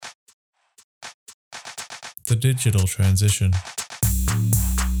The digital transition.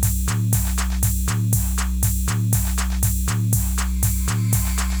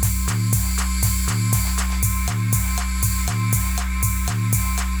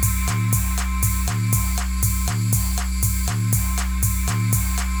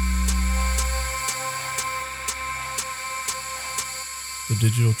 The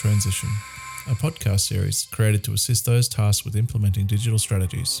Digital Transition, a podcast series created to assist those tasked with implementing digital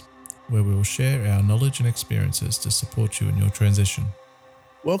strategies, where we will share our knowledge and experiences to support you in your transition.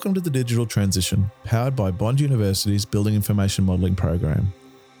 Welcome to The Digital Transition, powered by Bond University's Building Information Modelling program.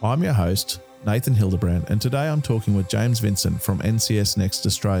 I'm your host, Nathan Hildebrand, and today I'm talking with James Vincent from NCS Next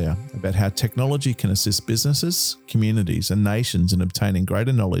Australia about how technology can assist businesses, communities and nations in obtaining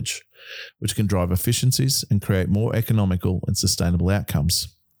greater knowledge, which can drive efficiencies and create more economical and sustainable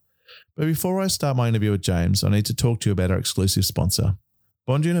outcomes. But before I start my interview with James, I need to talk to you about our exclusive sponsor.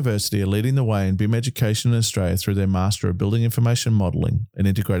 Bond University are leading the way in BIM education in Australia through their Master of Building Information Modelling and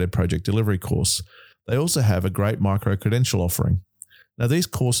Integrated Project Delivery course. They also have a great micro-credential offering. Now, these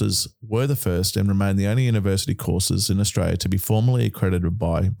courses were the first and remain the only university courses in Australia to be formally accredited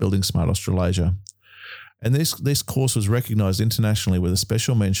by Building Smart Australasia. And this course was recognised internationally with a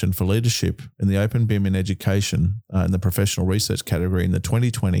special mention for leadership in the Open BIM in Education in the Professional Research category in the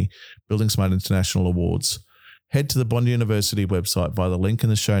 2020 Building Smart International Awards. Head to the Bond University website via the link in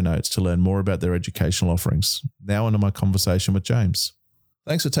the show notes to learn more about their educational offerings. Now onto my conversation with James.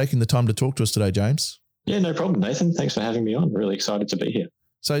 Thanks for taking the time to talk to us today, James. Yeah, no problem, Nathan. Thanks for having me on. Really excited to be here.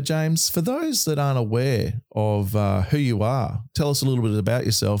 So, James, for those that aren't aware of who you are, tell us a little bit about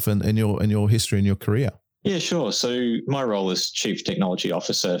yourself and your history and your career. Yeah, sure. So my role as Chief Technology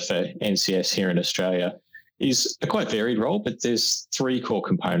Officer for NCS here in Australia is a quite varied role, but there's three core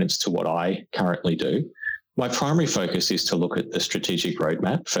components to what I currently do. My primary focus is to look at the strategic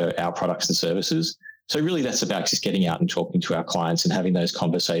roadmap for our products and services. So really that's about just getting out and talking to our clients and having those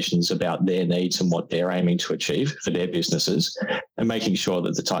conversations about their needs and what they're aiming to achieve for their businesses and making sure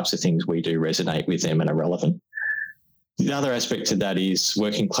that the types of things we do resonate with them and are relevant. The other aspect to that is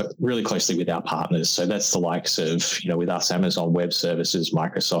working really closely with our partners. So that's the likes of, with us, Amazon Web Services,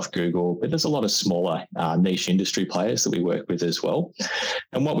 Microsoft, Google, but there's a lot of smaller niche industry players that we work with as well.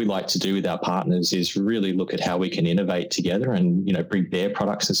 And what we like to do with our partners is really look at how we can innovate together and, bring their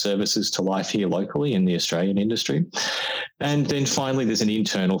products and services to life here locally in the Australian industry. And then finally, there's an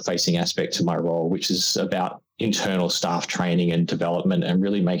internal facing aspect to my role, which is about internal staff training and development and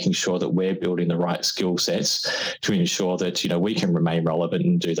really making sure that we're building the right skill sets to ensure that, we can remain relevant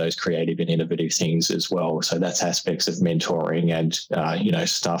and do those creative and innovative things as well. So that's aspects of mentoring and,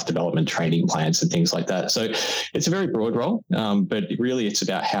 staff development training plans and things like that. So it's a very broad role, but really it's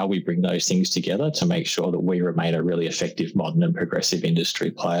about how we bring those things together to make sure that we remain a really effective, modern and progressive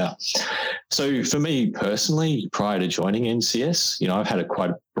industry player. So for me personally, prior to joining NCS, I've had a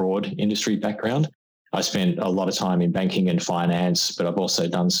quite broad industry background. I spent a lot of time in banking and finance, but I've also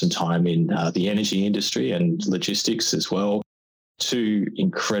done some time in the energy industry and logistics as well. Two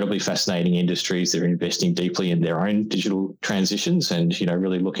incredibly fascinating industries that are investing deeply in their own digital transitions and,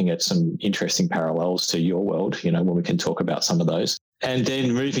 really looking at some interesting parallels to your world, when we can talk about some of those. And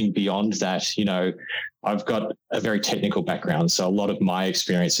then moving beyond that, I've got a very technical background. So a lot of my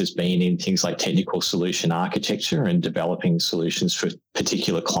experience has been in things like technical solution architecture and developing solutions for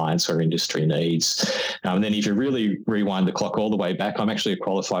particular clients or industry needs. And then if you really rewind the clock all the way back, I'm actually a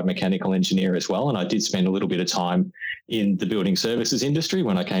qualified mechanical engineer as well. And I did spend a little bit of time in the building services industry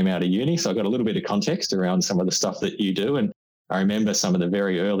when I came out of uni. So I got a little bit of context around some of the stuff that you do. And I remember some of the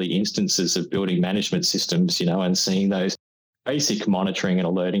very early instances of building management systems, and seeing those basic monitoring and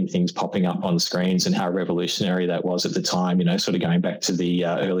alerting things popping up on screens and how revolutionary that was at the time, sort of going back to the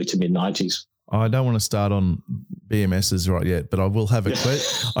early to mid 90s. I don't want to start on BMSs right yet, but I will have a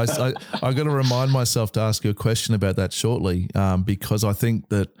question. I've got to remind myself to ask you a question about that shortly, because I think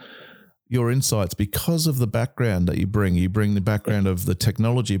that your insights, because of the background that you bring the background of the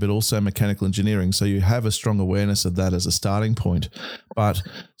technology, but also mechanical engineering. So you have a strong awareness of that as a starting point. But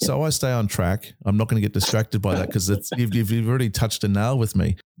so I stay on track. I'm not going to get distracted by that because you've already touched a nail with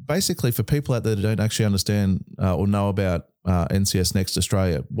me. Basically, for people out there that don't actually understand or know about NCS Next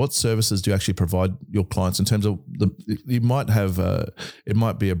Australia, what services do you actually provide your clients in terms of you might have, it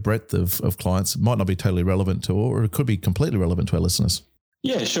might be a breadth of clients, it might not be totally relevant to, or it could be completely relevant to our listeners.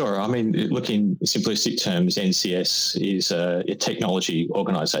 Yeah, sure. I mean, look, in simplistic terms, NCS is a technology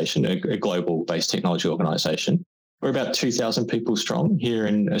organisation, a global-based technology organisation. We're about 2,000 people strong here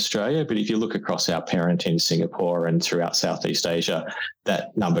in Australia, but if you look across our parent in Singapore and throughout Southeast Asia,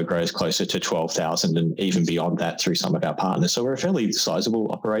 that number grows closer to 12,000 and even beyond that through some of our partners. So we're a fairly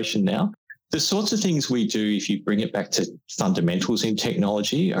sizable operation now. The sorts of things we do, if you bring it back to fundamentals in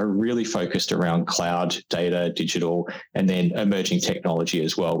technology, are really focused around cloud, data, digital, and then emerging technology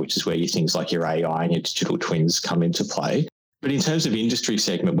as well, which is where things like your AI and your digital twins come into play. But in terms of industry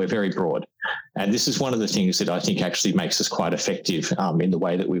segment, we're very broad. And this is one of the things that I think actually makes us quite effective in the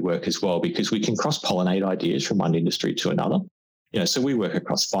way that we work as well, because we can cross-pollinate ideas from one industry to another. So we work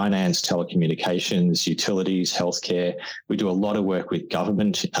across finance, telecommunications, utilities, healthcare. We do a lot of work with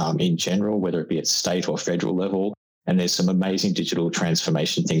government in general, whether it be at state or federal level. And there's some amazing digital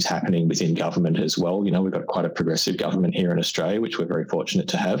transformation things happening within government as well. We've got quite a progressive government here in Australia, which we're very fortunate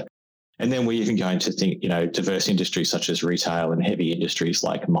to have. And then we even go into diverse industries such as retail and heavy industries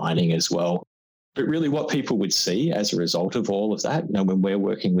like mining as well. But really what people would see as a result of all of that, when we're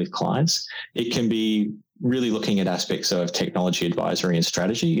working with clients, it can be really looking at aspects of technology advisory and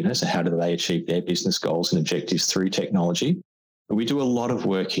strategy, so how do they achieve their business goals and objectives through technology? But we do a lot of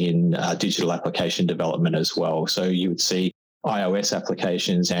work in digital application development as well. So you would see iOS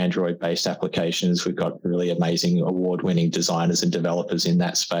applications, Android-based applications. We've got really amazing award-winning designers and developers in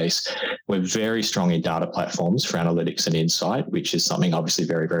that space. We're very strong in data platforms for analytics and insight, which is something obviously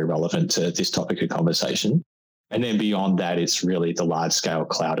very, very relevant to this topic of conversation. And then beyond that, it's really the large-scale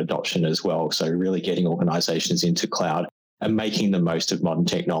cloud adoption as well. So really getting organizations into cloud and making the most of modern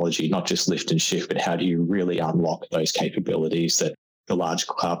technology, not just lift and shift, but how do you really unlock those capabilities that the large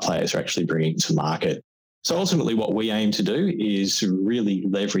cloud players are actually bringing to market. So ultimately what we aim to do is really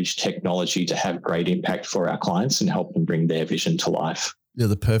leverage technology to have great impact for our clients and help them bring their vision to life. You're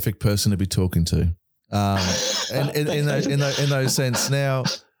the perfect person to be talking to. And in those sense now,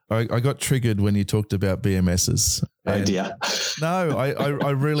 I got triggered when you talked about BMSs. Oh dear. No,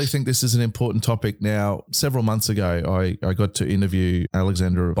 I really think this is an important topic. Now, several months ago, I got to interview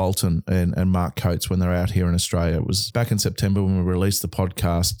Alexandra Bolton and Mark Coates when they're out here in Australia. It was back in September when we released the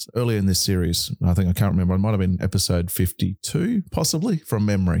podcast earlier in this series. I can't remember. It might have been episode 52, possibly, from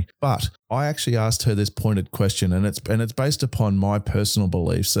memory. But I actually asked her this pointed question, and it's based upon my personal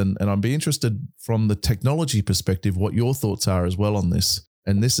beliefs. And I'd be interested from the technology perspective what your thoughts are as well on this.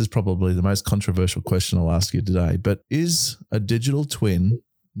 And this is probably the most controversial question I'll ask you today, but is a digital twin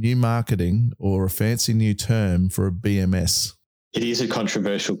new marketing or a fancy new term for a BMS? It is a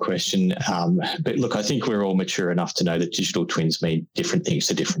controversial question. But look, I think we're all mature enough to know that digital twins mean different things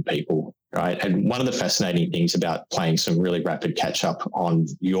to different people, right? And one of the fascinating things about playing some really rapid catch up on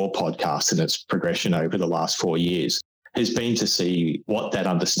your podcast and its progression over the last 4 years has been to see what that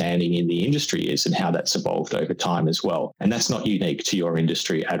understanding in the industry is and how that's evolved over time as well. And that's not unique to your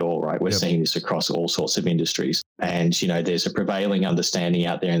industry at all, right? We're seeing this across all sorts of industries. And, there's a prevailing understanding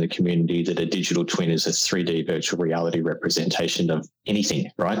out there in the community that a digital twin is a 3D virtual reality representation of anything,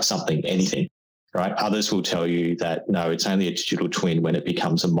 right? Anything, right? Others will tell you that, no, it's only a digital twin when it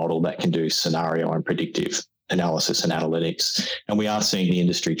becomes a model that can do scenario and predictive analysis and analytics. And we are seeing the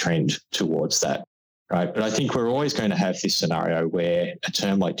industry trend towards that. Right. But I think we're always going to have this scenario where a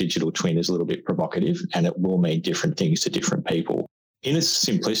term like digital twin is a little bit provocative and it will mean different things to different people. In a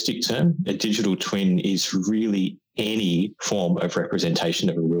simplistic term, a digital twin is really any form of representation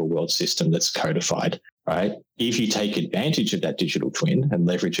of a real world system that's codified, right? If you take advantage of that digital twin and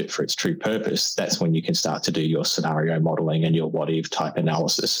leverage it for its true purpose, that's when you can start to do your scenario modeling and your what if type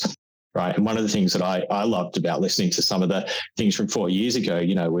analysis. Right. And one of the things that I loved about listening to some of the things from 4 years ago,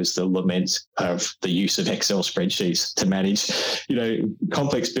 was the lament of the use of Excel spreadsheets to manage,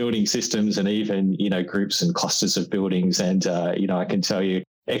 complex building systems and even, groups and clusters of buildings. And, I can tell you,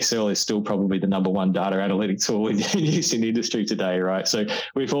 Excel is still probably the number one data analytic tool in use in the industry today, right? So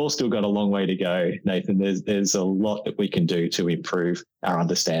we've all still got a long way to go, Nathan. There's a lot that we can do to improve our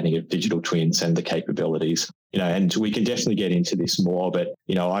understanding of digital twins and the capabilities, and we can definitely get into this more. But,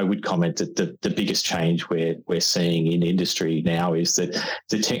 I would comment that the biggest change we're seeing in industry now is that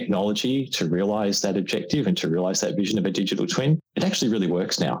the technology to realize that objective and to realize that vision of a digital twin, it actually really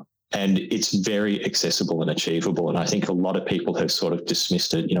works now. And it's very accessible and achievable. And I think a lot of people have sort of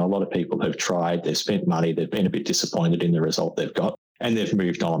dismissed it. A lot of people have tried, they've spent money, they've been a bit disappointed in the result they've got, and they've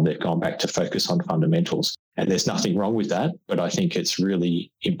moved on. They've gone back to focus on fundamentals. And there's nothing wrong with that. But I think it's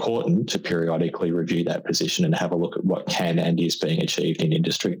really important to periodically review that position and have a look at what can and is being achieved in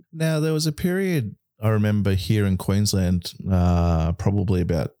industry. Now, there was a period I remember here in Queensland, probably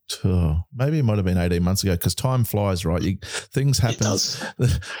about, maybe it might have been 18 months ago, because time flies, right? Things happen.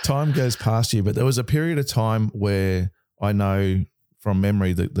 Time goes past you. But there was a period of time where I know from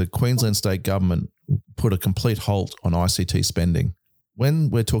memory that the Queensland state government put a complete halt on ICT spending. When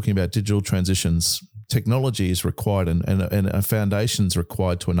we're talking about digital transitions, technology is required and a foundation is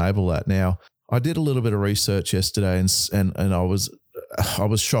required to enable that. Now, I did a little bit of research yesterday and I was I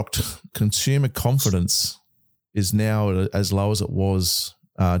was shocked. Consumer confidence is now as low as it was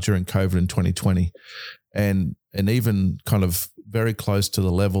during COVID in 2020, and even kind of very close to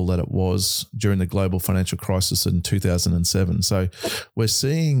the level that it was during the global financial crisis in 2007. So we're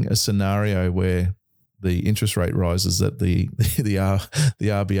seeing a scenario where the interest rate rises that the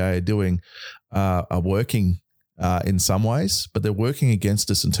RBA are doing are working in some ways, but they're working against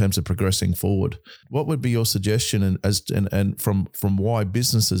us in terms of progressing forward. What would be your suggestion and from why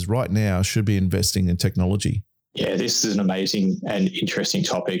businesses right now should be investing in technology? Yeah, this is an amazing and interesting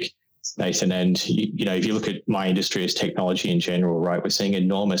topic, Nathan. And, if you look at my industry as technology in general, right, we're seeing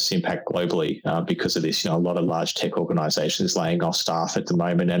enormous impact globally because of this. A lot of large tech organizations laying off staff at the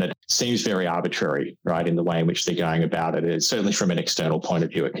moment, and it seems very arbitrary, right, in the way in which they're going about it. It's certainly from an external point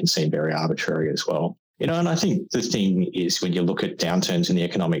of view, it can seem very arbitrary as well. And I think the thing is when you look at downturns in the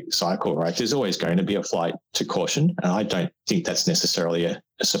economic cycle, right, there's always going to be a flight to caution. And I don't think that's necessarily a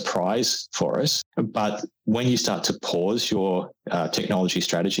surprise for us. But when you start to pause your technology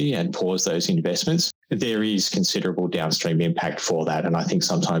strategy and pause those investments, there is considerable downstream impact for that. And I think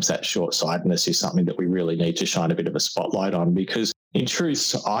sometimes that short-sightedness is something that we really need to shine a bit of a spotlight on, because in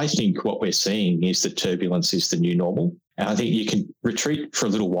truth, I think what we're seeing is that turbulence is the new normal. And I think you can retreat for a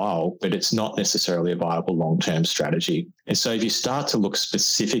little while, but it's not necessarily a viable long-term strategy. And so if you start to look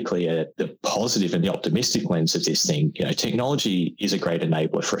specifically at the positive and the optimistic lens of this thing, technology is a great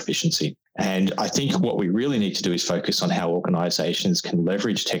enabler for efficiency. And I think what we really need to do is focus on how organizations can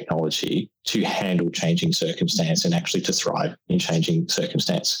leverage technology to handle changing circumstance and actually to thrive in changing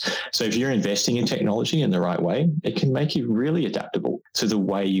circumstance. So if you're investing in technology in the right way, it can make you really adaptable to the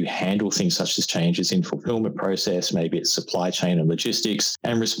way you handle things such as changes in fulfillment process, maybe it's supply chain and logistics,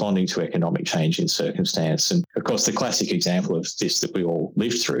 and responding to economic change in circumstance. And of course, the classic example of this that we all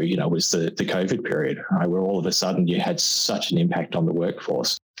lived through, was the COVID period, right, where all of a sudden you had such an impact on the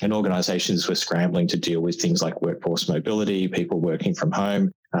workforce. And organizations were scrambling to deal with things like workforce mobility, people working from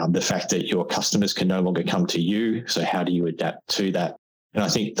home, the fact that your customers can no longer come to you. So how do you adapt to that? And I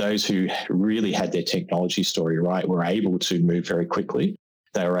think those who really had their technology story right were able to move very quickly.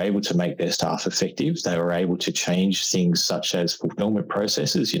 They were able to make their staff effective. They were able to change things such as fulfillment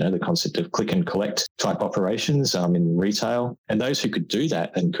processes, the concept of click and collect type operations in retail. And those who could do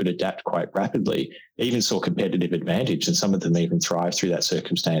that and could adapt quite rapidly even saw competitive advantage. And some of them even thrived through that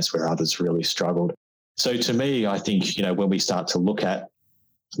circumstance where others really struggled. So to me, I think, when we start to look at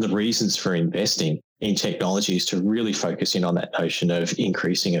the reasons for investing in technology is to really focus in on that notion of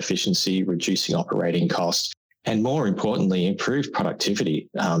increasing efficiency, reducing operating costs, and more importantly, improve productivity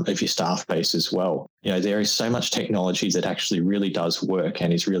of your staff base as well. There is so much technology that actually really does work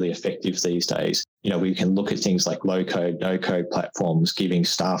and is really effective these days. We can look at things like low-code, no-code platforms, giving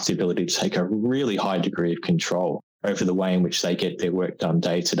staff the ability to take a really high degree of control over the way in which they get their work done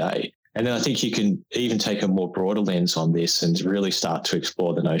day to day. And then I think you can even take a more broader lens on this and really start to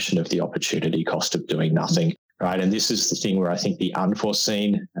explore the notion of the opportunity cost of doing nothing, right? And this is the thing where I think the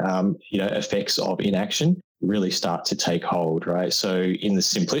unforeseen, effects of inaction really start to take hold, right? So in the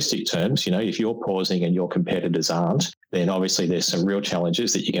simplistic terms, if you're pausing and your competitors aren't, then obviously there's some real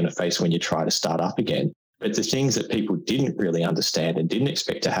challenges that you're going to face when you try to start up again. But the things that people didn't really understand and didn't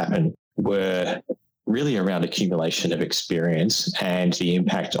expect to happen were really around accumulation of experience and the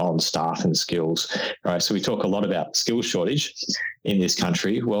impact on staff and skills, right? So we talk a lot about skill shortage in this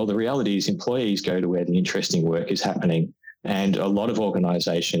country. Well, the reality is employees go to where the interesting work is happening. And a lot of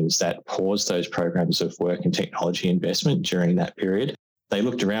organizations that paused those programs of work and technology investment during that period, they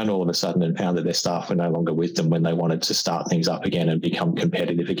looked around all of a sudden and found that their staff were no longer with them when they wanted to start things up again and become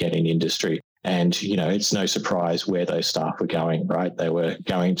competitive again in industry. And, it's no surprise where those staff were going, right? They were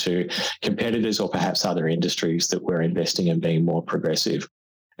going to competitors or perhaps other industries that were investing in being more progressive.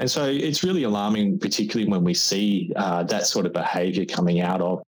 And so it's really alarming, particularly when we see that sort of behavior coming out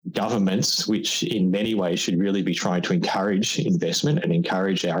of governments, which in many ways should really be trying to encourage investment and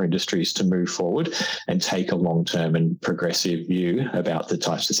encourage our industries to move forward and take a long-term and progressive view about the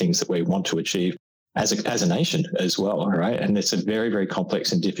types of things that we want to achieve as a nation as well, right? And it's a very, very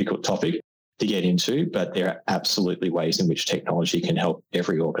complex and difficult topic to get into, but there are absolutely ways in which technology can help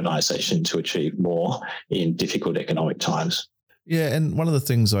every organization to achieve more in difficult economic times. Yeah, and one of the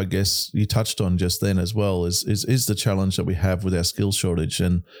things I guess you touched on just then as well is the challenge that we have with our skill shortage,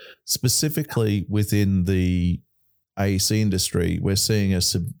 and specifically within the AEC industry, we're seeing a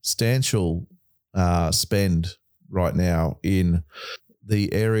substantial spend right now in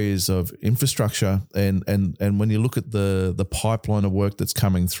the areas of infrastructure, and when you look at the pipeline of work that's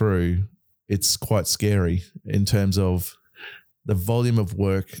coming through, it's quite scary in terms of the volume of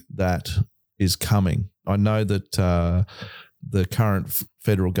work that is coming. I know that the current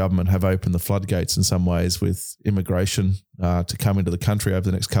federal government have opened the floodgates in some ways with immigration to come into the country over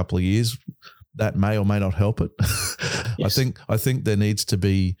the next couple of years. That may or may not help it. Yes. I think there needs to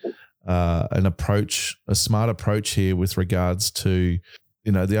be a smart approach here with regards to,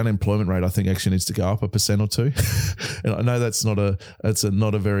 the unemployment rate. I think actually needs to go up 1% or 2%. And I know that's not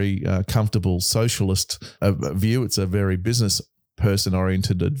a very comfortable socialist view. It's a very business person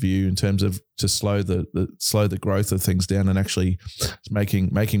oriented view in terms of to slow the growth of things down and actually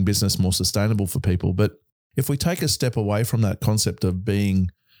making business more sustainable for people. But if we take a step away from that concept of being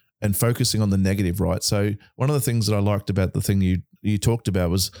and focusing on the negative, right? So one of the things that I liked about the thing you talked about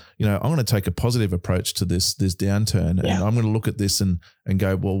was, I'm going to take a positive approach to this downturn, and I'm going to look at this and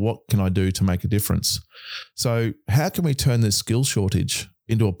go, well, what can I do to make a difference? So how can we turn this skill shortage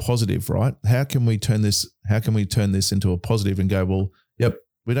into a positive, right? How can we turn this into a positive and go, well, yep,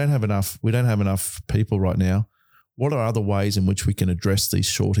 we don't have enough people right now. What are other ways in which we can address this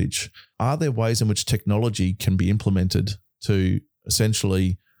shortage? Are there ways in which technology can be implemented to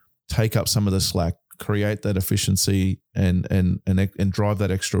essentially take up some of the slack, create that efficiency and drive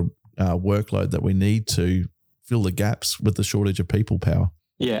that extra workload that we need to fill the gaps with the shortage of people power?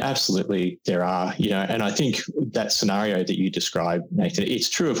 Yeah, absolutely. There are, and I think that scenario that you described, Nathan, it's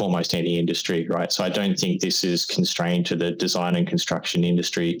true of almost any industry, right? So I don't think this is constrained to the design and construction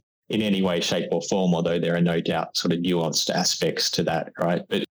industry in any way, shape or form, although there are no doubt sort of nuanced aspects to that, right?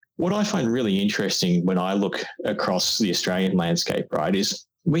 But what I find really interesting when I look across the Australian landscape, right, is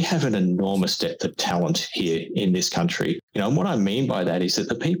we have an enormous depth of talent here in this country. And what I mean by that is that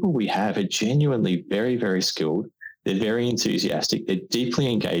the people we have are genuinely very, very skilled. They're very enthusiastic. They're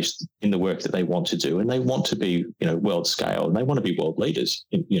deeply engaged in the work that they want to do, and they want to be, world scale, and they want to be world leaders,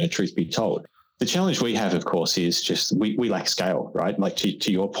 truth be told. The challenge we have, of course, is just we lack scale, right? Like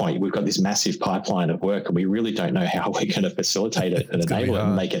to your point, we've got this massive pipeline of work, and we really don't know how we're going to facilitate it and enable it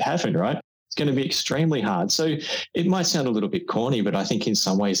and make it happen, right? It's going to be extremely hard. So it might sound a little bit corny, but I think in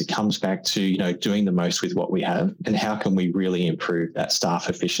some ways it comes back to, doing the most with what we have and how can we really improve that staff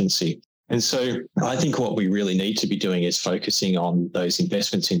efficiency. And so I think what we really need to be doing is focusing on those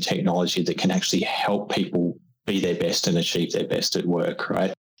investments in technology that can actually help people be their best and achieve their best at work,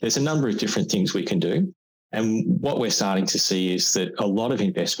 right? There's a number of different things we can do. And what we're starting to see is that a lot of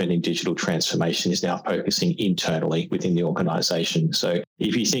investment in digital transformation is now focusing internally within the organization. So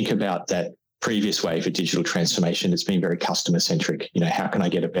if you think about that previous wave of digital transformation, it's been very customer centric. How can I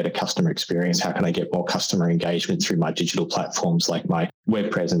get a better customer experience? How can I get more customer engagement through my digital platforms like my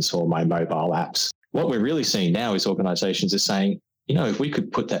web presence or my mobile apps? What we're really seeing now is organizations are saying, if we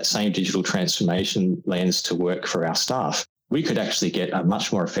could put that same digital transformation lens to work for our staff, we could actually get a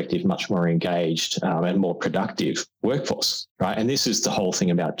much more effective, much more engaged and more productive workforce, right? And this is the whole thing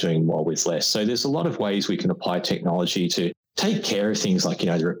about doing more with less. So there's a lot of ways we can apply technology to take care of things like,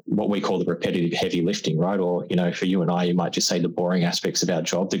 what we call the repetitive heavy lifting, right? Or, for you and I, you might just say the boring aspects of our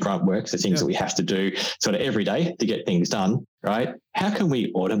job, the grunt work, the things that we have to do sort of every day to get things done, right? How can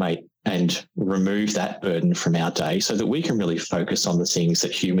we automate and remove that burden from our day so that we can really focus on the things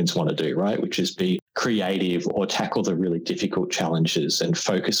that humans want to do, right? Which is be creative or tackle the really difficult challenges and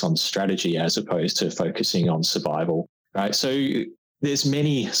focus on strategy as opposed to focusing on survival, right? So there's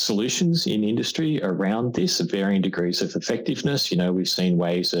many solutions in industry around this of varying degrees of effectiveness. We've seen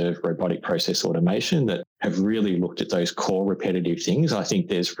waves of robotic process automation that have really looked at those core repetitive things. I think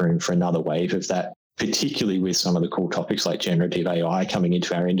there's room for another wave of that, particularly with some of the cool topics like generative AI coming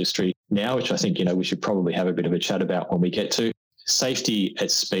into our industry now, which I think, we should probably have a bit of a chat about when we get to. Safety at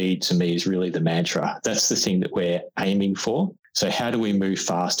speed, to me, is really the mantra. That's the thing that we're aiming for. So how do we move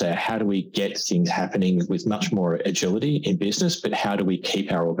faster? How do we get things happening with much more agility in business? But how do we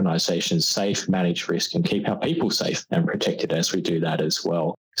keep our organizations safe, manage risk, and keep our people safe and protected as we do that as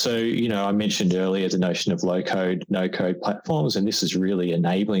well? So, I mentioned earlier the notion of low code, no code platforms, and this is really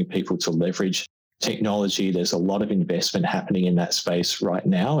enabling people to leverage technology. There's a lot of investment happening in that space right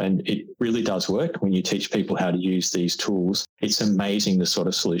now, and it really does work. When you teach people how to use these tools, it's amazing the sort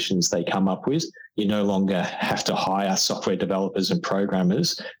of solutions they come up with. You no longer have to hire software developers and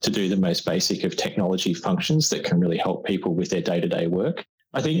programmers to do the most basic of technology functions that can really help people with their day-to-day work.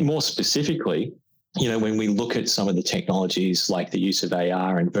 I think more specifically, when we look at some of the technologies like the use of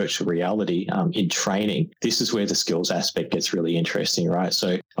AR and virtual reality in training, this is where the skills aspect gets really interesting, right?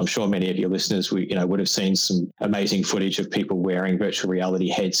 So I'm sure many of your listeners would have seen some amazing footage of people wearing virtual reality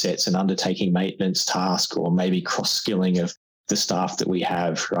headsets and undertaking maintenance tasks or maybe cross-skilling of the staff that we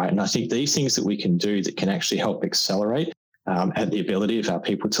have, right? And I think these things that we can do that can actually help accelerate and the ability of our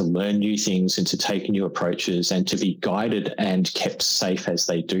people to learn new things and to take new approaches and to be guided and kept safe as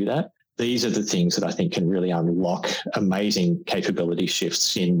they do that. these are the things that I think can really unlock amazing capability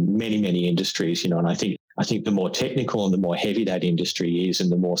shifts in many, many industries, and I think the more technical and the more heavy that industry is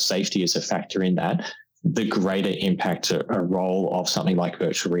and the more safety is a factor in that, the greater impact a role of something like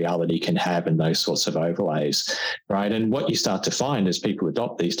virtual reality can have in those sorts of overlays, right? And what you start to find as people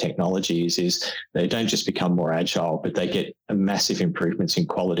adopt these technologies is they don't just become more agile, but they get massive improvements in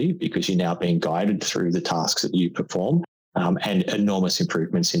quality because you're now being guided through the tasks that you perform. And enormous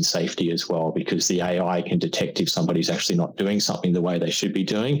improvements in safety as well, because the AI can detect if somebody's actually not doing something the way they should be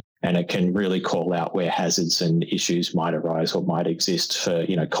doing, and it can really call out where hazards and issues might arise or might exist for,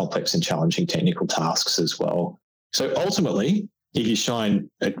 complex and challenging technical tasks as well. So ultimately, if you shine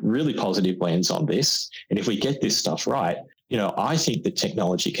a really positive lens on this, and if we get this stuff right, I think that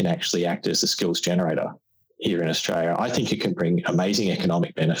technology can actually act as a skills generator here in Australia. I think it can bring amazing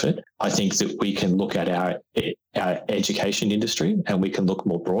economic benefit. I think that we can look at our education industry, and we can look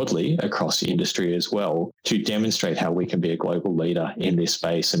more broadly across the industry as well to demonstrate how we can be a global leader in this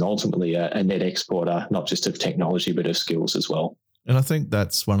space and ultimately a net exporter, not just of technology, but of skills as well. And I think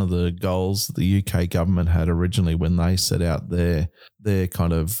that's one of the goals the UK government had originally when they set out their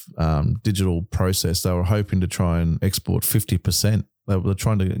kind of digital process. They were hoping to try and export 50%. They were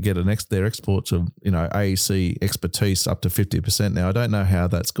trying to get their exports of, AEC expertise up to 50%. Now, I don't know how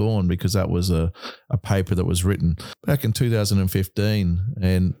that's gone because that was a paper that was written back in 2015.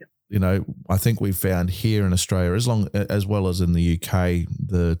 And, I think we found here in Australia, as well as in the UK,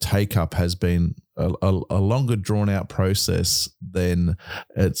 the take-up has been a longer drawn-out process than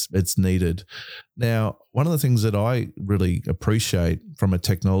it's needed. Now, one of the things that I really appreciate from a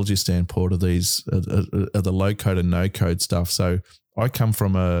technology standpoint of these are the low-code and no-code stuff. So I come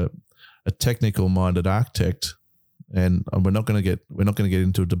from a technical-minded architect, and we're not going to get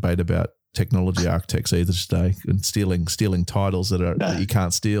into a debate about technology architects either today and stealing titles that you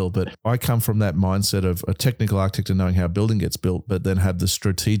can't steal. But I come from that mindset of a technical architect and knowing how a building gets built, but then have the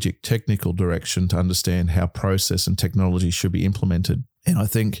strategic technical direction to understand how process and technology should be implemented. And I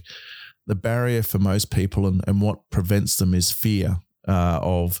think the barrier for most people and what prevents them is fear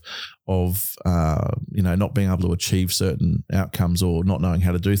of not being able to achieve certain outcomes or not knowing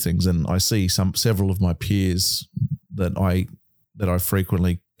how to do things. And I see several of my peers that I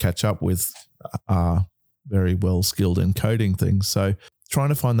frequently catch up with are very well skilled in coding things. So trying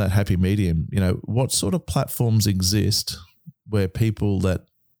to find that happy medium, what sort of platforms exist where people that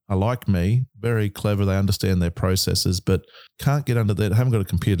are like me, very clever, they understand their processes, but can't get under that, haven't got a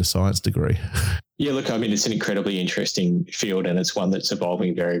computer science degree. Yeah, look, it's an incredibly interesting field, and it's one that's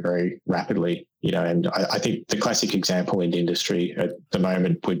evolving very, very rapidly. And I think the classic example in the industry at the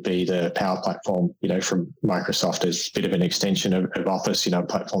moment would be the Power Platform, from Microsoft as a bit of an extension of Office, a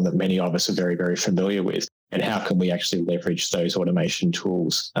platform that many of us are very, very familiar with. And how can we actually leverage those automation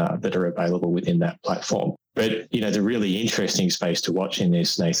tools that are available within that platform? But, the really interesting space to watch in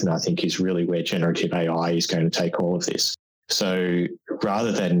this, Nathan, I think is really where generative AI is going to take all of this. So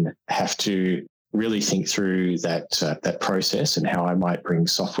rather than have to really think through that process and how I might bring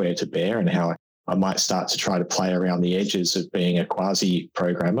software to bear and how I might start to try to play around the edges of being a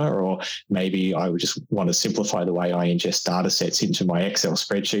quasi-programmer, or maybe I would just want to simplify the way I ingest data sets into my Excel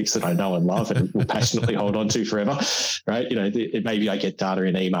spreadsheets that I know and love and will passionately hold on to forever, right? Maybe I get data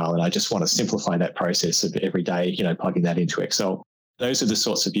in email and I just want to simplify that process of every day, plugging that into Excel. Those are the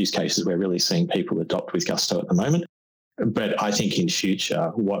sorts of use cases we're really seeing people adopt with gusto at the moment. But I think in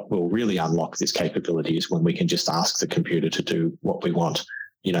future, what will really unlock this capability is when we can just ask the computer to do what we want,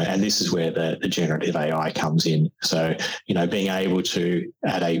 and this is where the generative AI comes in. So, being able to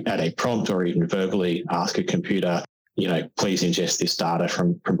at a prompt or even verbally ask a computer, please ingest this data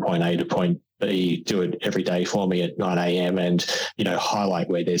from point A to point B, do it every day for me at 9 a.m. and, highlight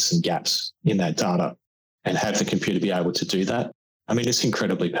where there's some gaps in that data and have the computer be able to do that. It's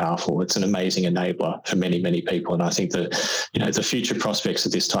incredibly powerful. It's an amazing enabler for many, many people. And I think that, the future prospects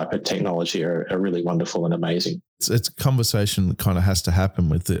of this type of technology are really wonderful and amazing. It's a conversation that kind of has to happen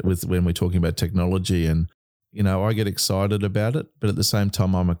with when we're talking about technology. And, I get excited about it, but at the same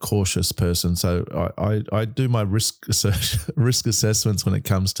time, I'm a cautious person. So I do my risk assessments when it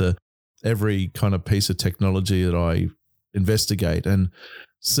comes to every kind of piece of technology that I investigate. And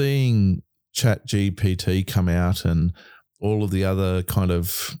seeing ChatGPT come out and all of the other kind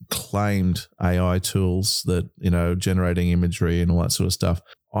of claimed AI tools that, generating imagery and all that sort of stuff.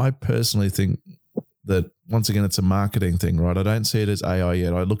 I personally think that, once again, it's a marketing thing, right? I don't see it as AI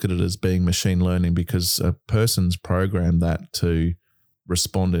yet. I look at it as being machine learning because a person's programmed that to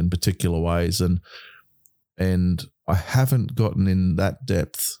respond in particular ways. And I haven't gotten in that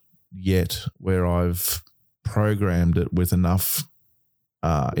depth yet where I've programmed it with enough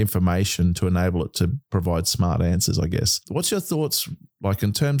information to enable it to provide smart answers, I guess. What's your thoughts like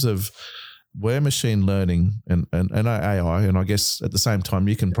in terms of where machine learning and AI, and I guess at the same time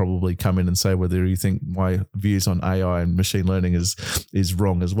you can probably come in and say whether you think my views on AI and machine learning is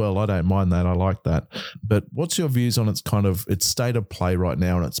wrong as well. I don't mind that. I like that. But what's your views on its state of play right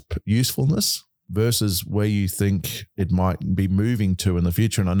now and its usefulness versus where you think it might be moving to in the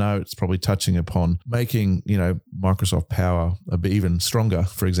future? And I know it's probably touching upon making, Microsoft Power a bit even stronger.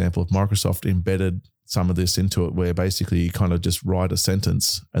 For example, if Microsoft embedded some of this into it where basically you kind of just write a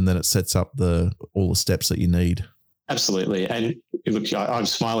sentence and then it sets up all the steps that you need. Absolutely. And look, I'm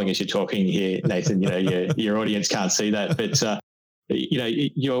smiling as you're talking here, Nathan. Your audience can't see that, but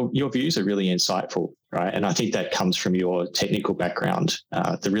your views are really insightful, right? And I think that comes from your technical background.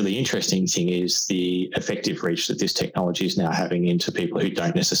 The really interesting thing is the effective reach that this technology is now having into people who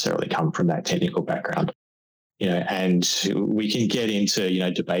don't necessarily come from that technical background. And we can get into,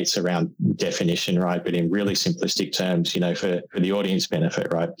 debates around definition, right? But in really simplistic terms, for the audience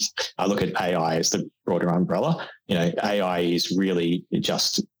benefit, right? I look at AI as the broader umbrella. AI is really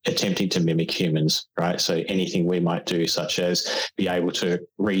just attempting to mimic humans, right? So anything we might do, such as be able to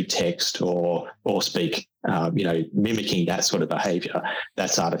read text or speak, mimicking that sort of behavior,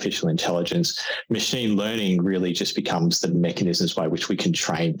 that's artificial intelligence. Machine learning really just becomes the mechanisms by which we can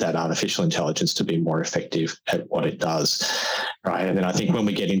train that artificial intelligence to be more effective at what it does, right? And then I think when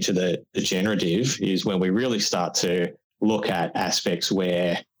we get into the generative is when we really start to look at aspects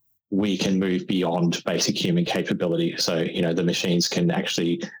where we can move beyond basic human capability. So, the machines can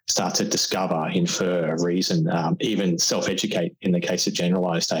actually start to discover, infer, reason, even self-educate in the case of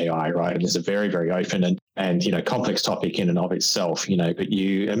generalized AI, right? And it's a very, very open and complex topic in and of itself, but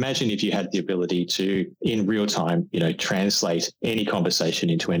you imagine if you had the ability to, in real time, translate any conversation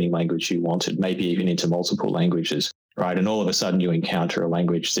into any language you wanted, maybe even into multiple languages, right? And all of a sudden you encounter a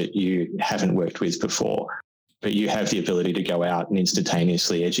language that you haven't worked with before, but you have the ability to go out and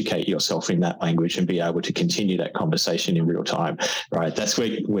instantaneously educate yourself in that language and be able to continue that conversation in real time, right? That's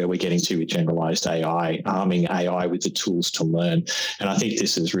where we're getting to with generalized AI, arming AI with the tools to learn. And I think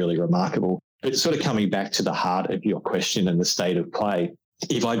this is really remarkable. But sort of coming back to the heart of your question and the state of play,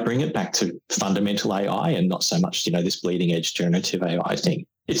 if I bring it back to fundamental AI and not so much, this bleeding edge generative AI thing,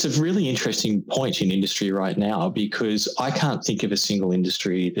 it's a really interesting point in industry right now because I can't think of a single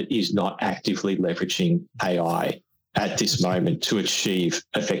industry that is not actively leveraging AI at this moment to achieve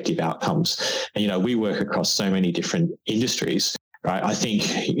effective outcomes. And, we work across so many different industries, right? I think,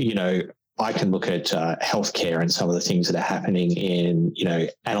 I can look at healthcare and some of the things that are happening in,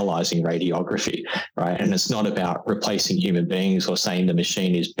 analyzing radiography, right? And it's not about replacing human beings or saying the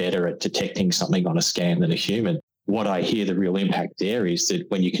machine is better at detecting something on a scan than a human. What I hear the real impact there is that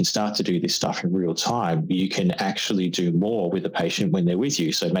when you can start to do this stuff in real time, you can actually do more with the patient when they're with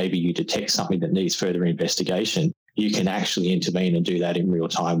you. So maybe you detect something that needs further investigation. You can actually intervene and do that in real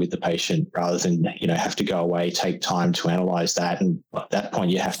time with the patient rather than, have to go away, take time to analyze that. And at that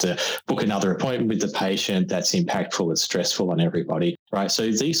point, you have to book another appointment with the patient. That's impactful. It's stressful on everybody, right?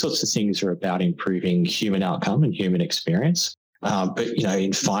 So these sorts of things are about improving human outcome and human experience. But,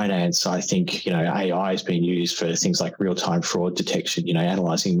 in finance, I think, AI has been used for things like real-time fraud detection,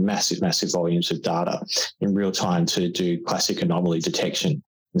 analyzing massive volumes of data in real time to do classic anomaly detection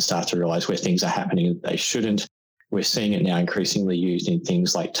and start to realize where things are happening that they shouldn't. We're seeing it now increasingly used in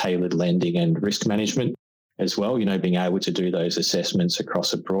things like tailored lending and risk management as well, being able to do those assessments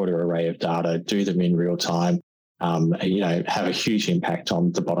across a broader array of data, do them in real time. Have a huge impact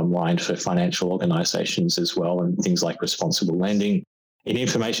on the bottom line for financial organizations as well, and things like responsible lending. In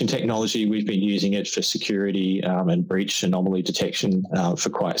information technology, we've been using it for security and breach anomaly detection for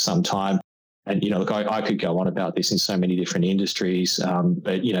quite some time. And, I could go on about this in so many different industries,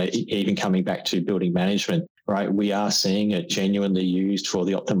 but, even coming back to building management, right, we are seeing it genuinely used for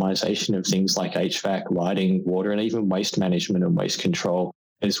the optimization of things like HVAC, lighting, water, and even waste management and waste control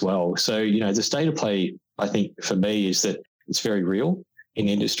as well. So, the state of play, I think for me, is that it's very real in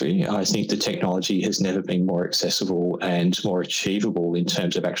industry. I think the technology has never been more accessible and more achievable in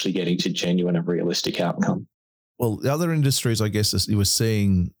terms of actually getting to genuine and realistic outcome. Well, the other industries, I guess, you were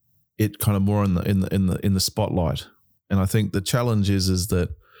seeing it kind of more in the spotlight, and I think the challenge is that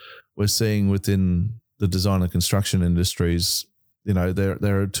we're seeing within the design and construction industries,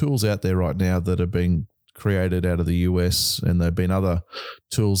 there are tools out there right now that are being created out of the US, and there have been other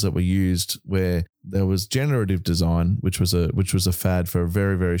tools that were used where there was generative design, which was a fad for a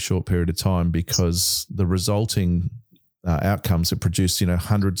very, very short period of time because the resulting outcomes, it produced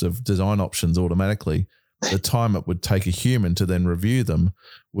hundreds of design options automatically. the time it would take a human to then review them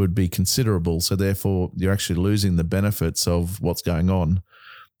would be considerable. So therefore, you're actually losing the benefits of what's going on.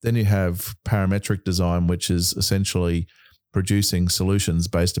 Then you have parametric design, which is essentially producing solutions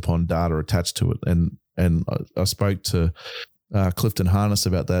based upon data attached to it. And I spoke to Clifton Harness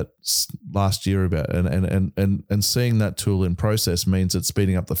about that last year and seeing that tool in process means it's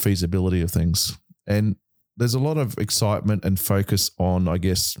speeding up the feasibility of things. And there's a lot of excitement and focus on, I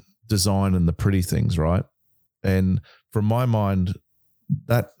guess, design and the pretty things, right? And from my mind,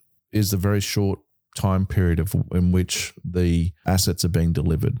 that is a very short time period in which the assets are being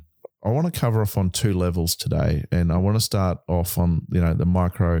delivered. I want to cover off on two levels today, and I want to start off on the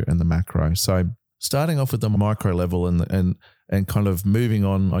micro and the macro. So starting off with the micro level and kind of moving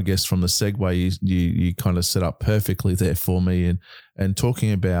on, I guess, from the segue you kind of set up perfectly there for me, and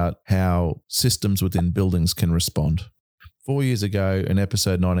talking about how systems within buildings can respond. 4 years ago, in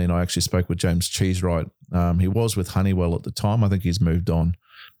episode 19, I actually spoke with James Cheesewright. He was with Honeywell at the time. I think he's moved on.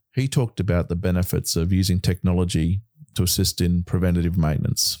 He talked about the benefits of using technology to assist in preventative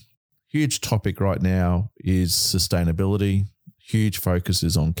maintenance. Huge topic right now is sustainability. Huge focus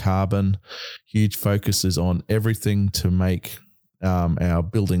is on carbon. Huge focus is on everything to make our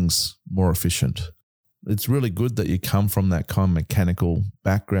buildings more efficient. It's really good that you come from that kind of mechanical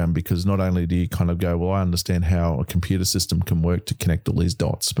background, because not only do you kind of go, well, I understand how a computer system can work to connect all these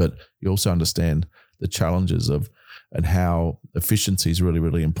dots, but you also understand the challenges and how efficiency is really,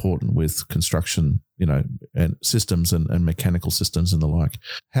 really important with construction, and systems and mechanical systems and the like.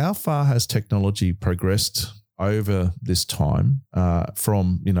 How far has technology progressed over this time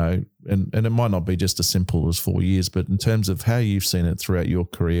from, and it might not be just as simple as 4 years, but in terms of how you've seen it throughout your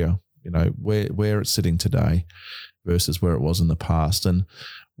career, where it's sitting today versus where it was in the past, and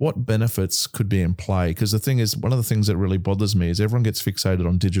what benefits could be in play? Because the thing is, one of the things that really bothers me is everyone gets fixated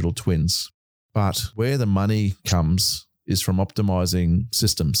on digital twins, but where the money comes is from optimizing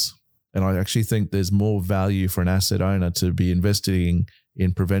systems. And I actually think there's more value for an asset owner to be investing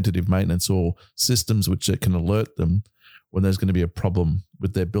in preventative maintenance or systems which can alert them when there's going to be a problem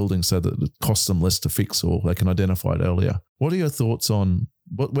with their building, so that it costs them less to fix, or they can identify it earlier. What are your thoughts on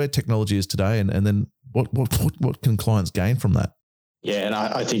where technology is today, and then what can clients gain from that? Yeah, and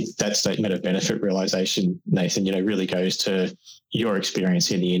I think that statement of benefit realization, Nathan, really goes to your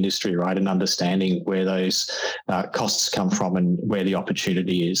experience in the industry, right? And understanding where those costs come from and where the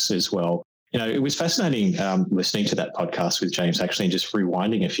opportunity is as well. It was fascinating listening to that podcast with James, actually, and just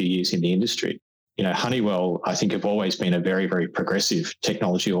rewinding a few years in the industry. Honeywell, I think, have always been a very, very progressive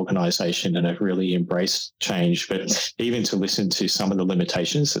technology organization and have really embraced change. But even to listen to some of the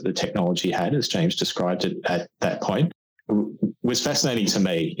limitations that the technology had, as James described it at that point, was fascinating to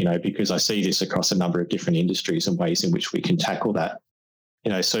me, because I see this across a number of different industries and ways in which we can tackle that.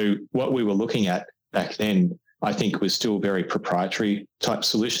 So what we were looking at back then, I think, was still very proprietary type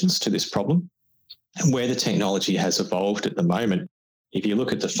solutions to this problem. And where the technology has evolved at the moment, if you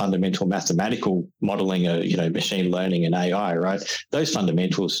look at the fundamental mathematical modeling of, machine learning and AI, right, those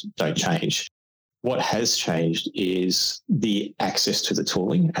fundamentals don't change. What has changed is the access to the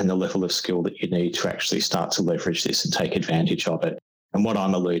tooling and the level of skill that you need to actually start to leverage this and take advantage of it. And what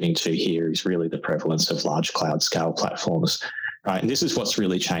I'm alluding to here is really the prevalence of large cloud scale platforms, right? And this is what's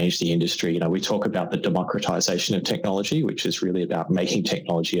really changed the industry. We talk about the democratization of technology, which is really about making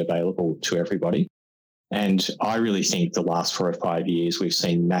technology available to everybody. And I really think the last 4 or 5 years, we've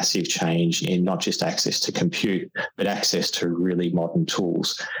seen massive change in not just access to compute, but access to really modern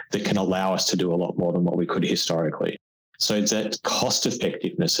tools that can allow us to do a lot more than what we could historically. So that cost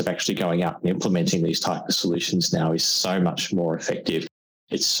effectiveness of actually going out and implementing these type of solutions now is so much more effective.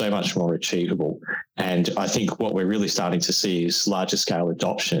 It's so much more achievable. And I think what we're really starting to see is larger scale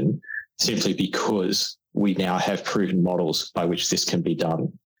adoption, simply because we now have proven models by which this can be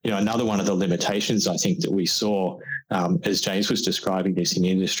done. Another one of the limitations I think that we saw as James was describing this in the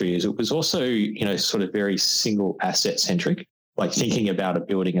industry is it was also, sort of very single asset centric, like thinking about a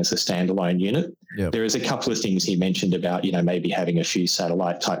building as a standalone unit. Yep. There is a couple of things he mentioned about, maybe having a few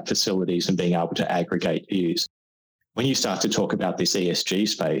satellite type facilities and being able to aggregate views. When you start to talk about this ESG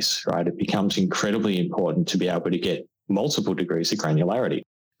space, right, it becomes incredibly important to be able to get multiple degrees of granularity,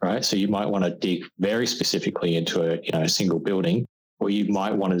 right? So you might want to dig very specifically into a single building, or you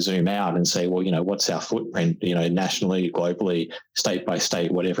might want to zoom out and say, well, what's our footprint, nationally, globally, state by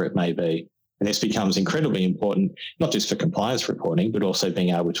state, whatever it may be. And this becomes incredibly important, not just for compliance reporting, but also being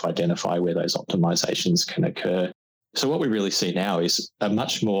able to identify where those optimizations can occur. So what we really see now is a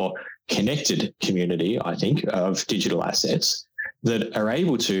much more connected community, I think, of digital assets that are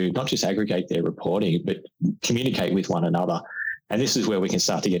able to not just aggregate their reporting, but communicate with one another And this is where we can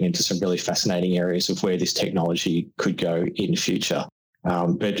start to get into some really fascinating areas of where this technology could go in future.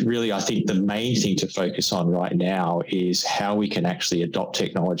 But really, I think the main thing to focus on right now is how we can actually adopt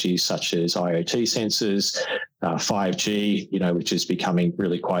technologies such as IoT sensors, 5G, which is becoming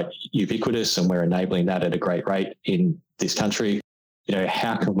really quite ubiquitous, and we're enabling that at a great rate in this country.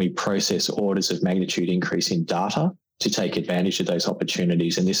 How can we process orders of magnitude increase in data to take advantage of those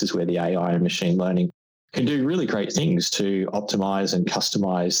opportunities? And this is where the AI and machine learning can do really great things to optimize and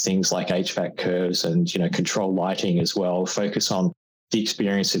customize things like HVAC curves and, control lighting as well, focus on the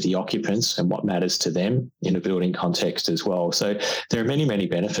experience of the occupants and what matters to them in a building context as well. So there are many, many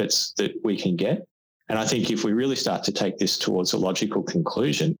benefits that we can get. And I think if we really start to take this towards a logical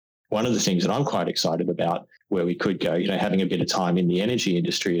conclusion, one of the things that I'm quite excited about where we could go, having a bit of time in the energy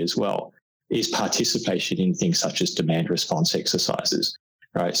industry as well, is participation in things such as demand response exercises.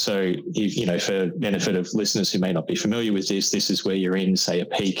 Right. So, for benefit of listeners who may not be familiar with this is where you're in, say, a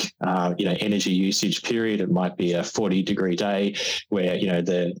peak, energy usage period. It might be a 40-degree day where,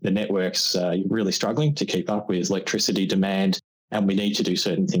 the network's really struggling to keep up with electricity demand, and we need to do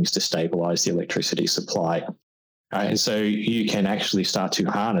certain things to stabilize the electricity supply. And so you can actually start to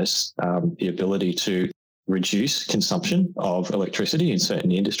harness the ability to reduce consumption of electricity in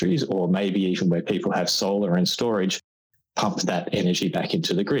certain industries, or maybe even where people have solar and storage, pump that energy back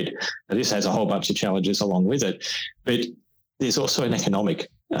into the grid. Now, this has a whole bunch of challenges along with it, but there's also an economic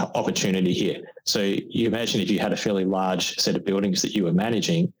opportunity here. So you imagine if you had a fairly large set of buildings that you were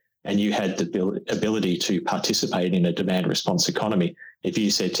managing and you had the ability to participate in a demand response economy. If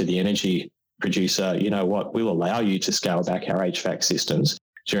you said to the energy producer, we'll allow you to scale back our HVAC systems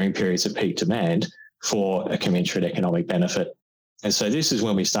during periods of peak demand for a commensurate economic benefit. And so this is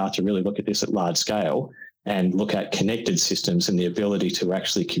when we start to really look at this at large scale and look at connected systems and the ability to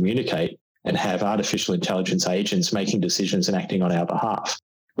actually communicate and have artificial intelligence agents making decisions and acting on our behalf.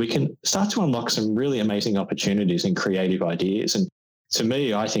 We can start to unlock some really amazing opportunities and creative ideas. And to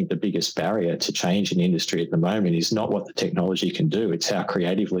me, I think the biggest barrier to change in industry at the moment is not what the technology can do. It's how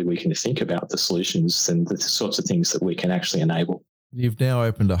creatively we can think about the solutions and the sorts of things that we can actually enable. You've now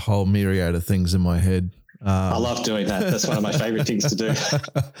opened a whole myriad of things in my head. I love doing that. That's one of my favorite things to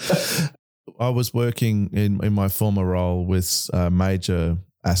do. I was working in my former role with a major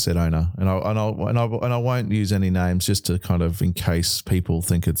asset owner, and I won't use any names just to kind of in case people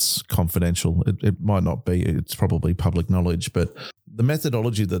think it's confidential. It might not be. It's probably public knowledge, but the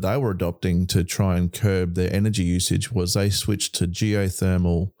methodology that they were adopting to try and curb their energy usage was they switched to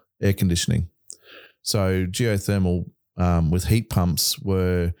geothermal air conditioning. So geothermal with heat pumps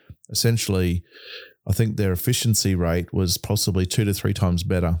were essentially, I think their efficiency rate was possibly 2 to 3 times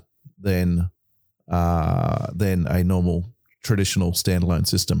better than a normal traditional standalone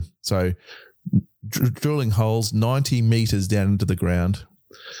system. So drilling holes 90 meters down into the ground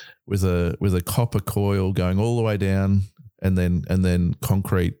with a copper coil going all the way down, and then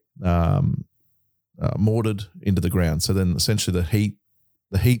concrete mortared into the ground. So then essentially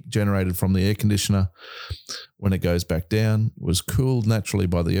the heat generated from the air conditioner when it goes back down was cooled naturally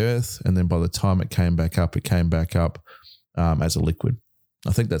by the earth, and then by the time it came back up as a liquid.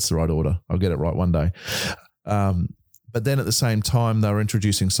 I think that's the right order. I'll get it right one day. But then at the same time, they were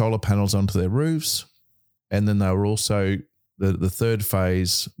introducing solar panels onto their roofs. And then they were also, the third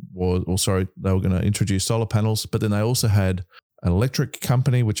phase was, they were going to introduce solar panels, but then they also had an electric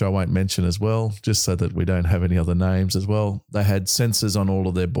company, which I won't mention as well, just so that we don't have any other names as well. They had sensors on all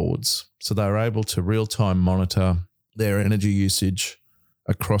of their boards. So they were able to real-time monitor their energy usage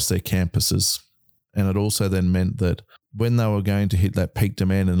across their campuses. And it also then meant that when they were going to hit that peak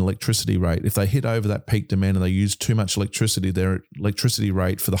demand and electricity rate, if they hit over that peak demand and they used too much electricity, their electricity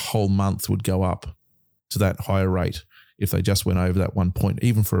rate for the whole month would go up to that higher rate if they just went over that one point,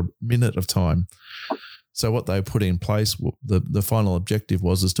 even for a minute of time. So what they put in place, the final objective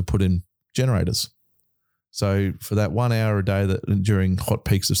was to put in generators. So for that 1 hour a day that during hot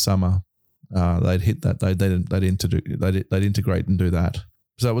peaks of summer, they'd hit that, they'd integrate and do that.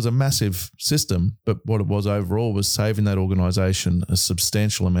 So it was a massive system, but what it was overall was saving that organisation a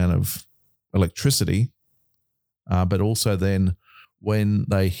substantial amount of electricity, but also then when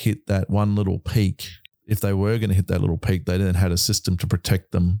they hit that one little peak, if they were going to hit that little peak, they then had a system to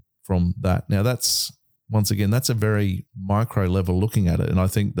protect them from that. Now that's, once again, that's a very micro level looking at it. And I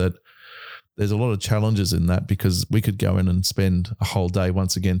think that there's a lot of challenges in that, because we could go in and spend a whole day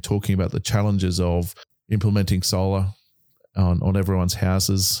once again talking about the challenges of implementing solar on everyone's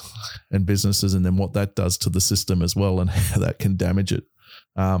houses and businesses, and then what that does to the system as well, and how that can damage it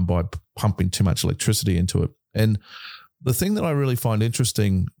by pumping too much electricity into it. And the thing that I really find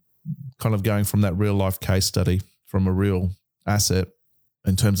interesting, kind of going from that real life case study from a real asset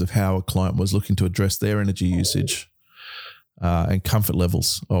in terms of how a client was looking to address their energy usage and comfort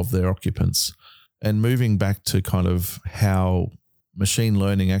levels of their occupants. And moving back to kind of how machine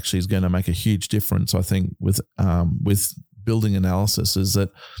learning actually is going to make a huge difference, I think, with building analysis, is that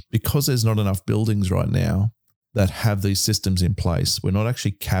because there's not enough buildings right now that have these systems in place, we're not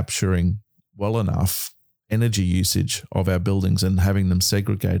actually capturing well enough energy usage of our buildings and having them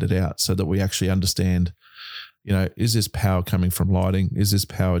segregated out so that we actually understand, is this power coming from lighting? Is this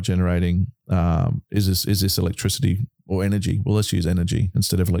power generating? Is this electricity or energy? Well, let's use energy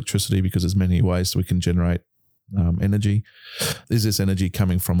instead of electricity because there's many ways we can generate energy. Is this energy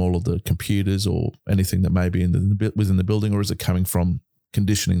coming from all of the computers or anything that may be within the building, or is it coming from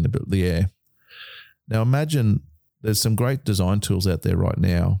conditioning the air? Now, imagine there's some great design tools out there right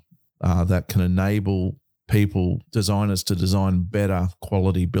now that can enable designers to design better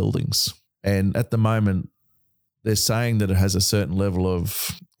quality buildings. And at the moment, they're saying that it has a certain level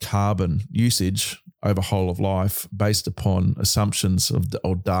of carbon usage over whole of life based upon assumptions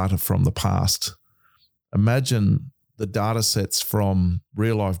or data from the past. Imagine the data sets from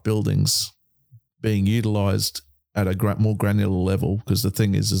real life buildings being utilized at a more granular level, because the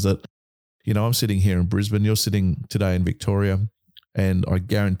thing is that, I'm sitting here in Brisbane, you're sitting today in Victoria, and I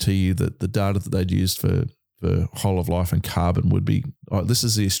guarantee you that the data that they'd used for whole of life and carbon would be, this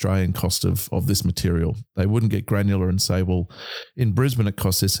is the Australian cost of this material. They wouldn't get granular and say, well, in Brisbane it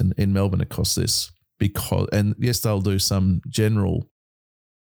costs this and in Melbourne it costs this. And yes, they'll do some general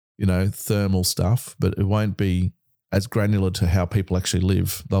thermal stuff, but it won't be as granular to how people actually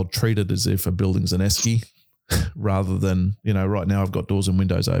live. They'll treat it as if a building's an esky rather than, right now I've got doors and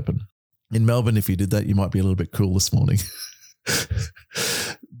windows open. In Melbourne, if you did that, you might be a little bit cool this morning.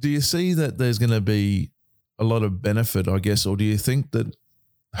 Do you see that there's going to be a lot of benefit, I guess, or do you think that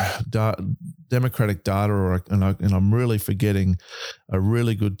democratic data, and I'm really forgetting a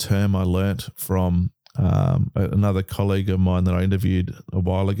really good term I learnt from another colleague of mine that I interviewed a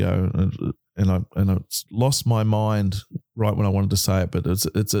while ago, and I lost my mind right when I wanted to say it, but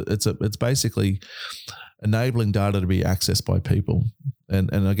it's basically enabling data to be accessed by people, and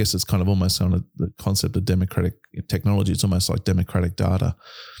I guess it's kind of almost on the concept of democratic technology. It's almost like democratic data.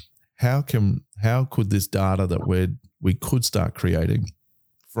 How could this data that we could start creating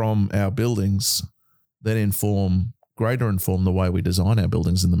from our buildings then inform the way we design our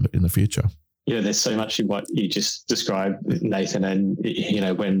buildings in the future? There's so much in what you just described, Nathan. And,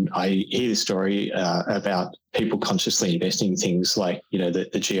 when I hear the story about people consciously investing in things like, the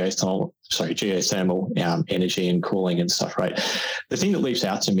geothermal energy and cooling and stuff, right? The thing that leaps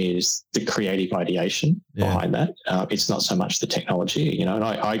out to me is the creative ideation behind that. It's not so much the technology, and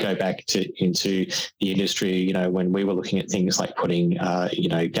I go back into the industry, when we were looking at things like putting,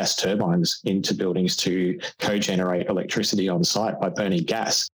 gas turbines into buildings to co-generate electricity on site by burning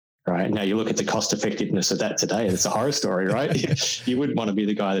gas. Right. Now you look at the cost effectiveness of that today, it's a horror story, right? You wouldn't want to be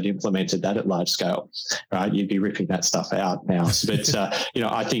the guy that implemented that at large scale, right? You'd be ripping that stuff out now. But,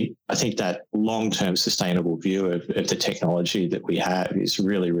 I think that long-term sustainable view of the technology that we have is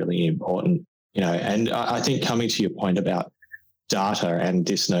really, really important, and I think coming to your point about data and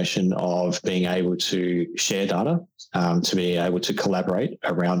this notion of being able to share data, to be able to collaborate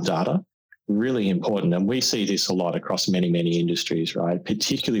around data, really important. And we see this a lot across many, many industries, right?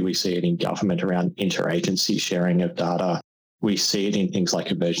 Particularly we see it in government around interagency sharing of data. We see it in things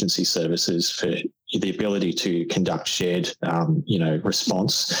like emergency services for the ability to conduct shared,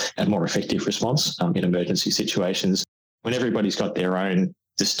 response and more effective response in emergency situations. When everybody's got their own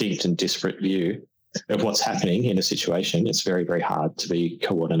distinct and disparate view of what's happening in a situation, it's very, very hard to be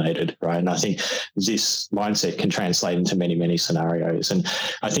coordinated, right? And I think this mindset can translate into many, many scenarios. And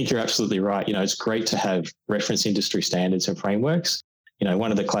I think you're absolutely right. It's great to have reference industry standards and frameworks.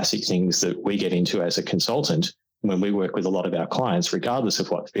 One of the classic things that we get into as a consultant when we work with a lot of our clients, regardless of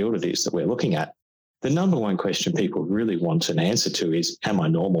what field it is that we're looking at, the number one question people really want an answer to is, am I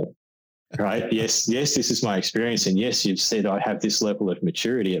normal? Right. Yes, this is my experience. And yes, you've said I have this level of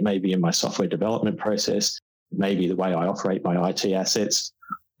maturity. It may be in my software development process, it may be the way I operate my IT assets.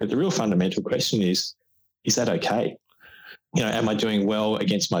 But the real fundamental question is that okay? Am I doing well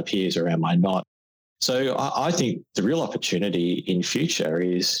against my peers or am I not? So I think the real opportunity in future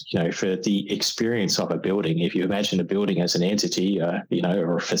is, for the experience of a building. If you imagine a building as an entity,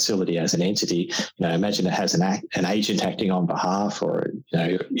 or a facility as an entity, imagine it has an agent acting on behalf or,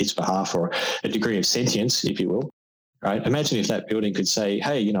 its behalf, or a degree of sentience, if you will, right? Imagine if that building could say,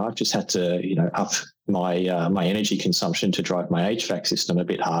 hey, I've just had to, up my energy consumption to drive my HVAC system a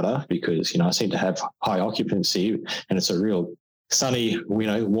bit harder because, I seem to have high occupancy and it's a real sunny,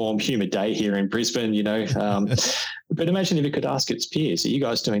 warm, humid day here in Brisbane, but imagine if it could ask its peers, are you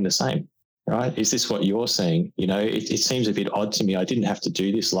guys doing the same? Right? Is this what you're seeing? It seems a bit odd to me. I didn't have to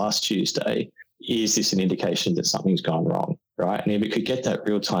do this last Tuesday. Is this an indication that something's gone wrong? Right? And if it could get that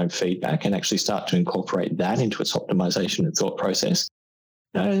real-time feedback and actually start to incorporate that into its optimization and thought process,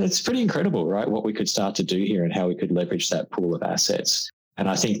 it's pretty incredible, right? What we could start to do here and how we could leverage that pool of assets. And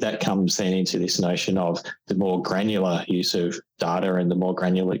I think that comes then into this notion of the more granular use of data and the more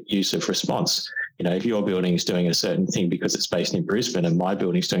granular use of response. If your building is doing a certain thing because it's based in Brisbane and my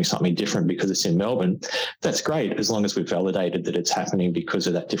building is doing something different because it's in Melbourne, that's great as long as we've validated that it's happening because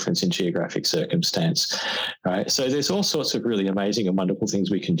of that difference in geographic circumstance, right? So there's all sorts of really amazing and wonderful things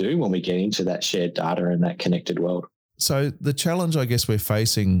we can do when we get into that shared data and that connected world. So the challenge I guess we're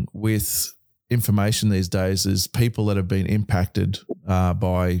facing with information these days is people that have been impacted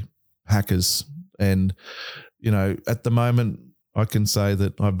by hackers. And, at the moment, I can say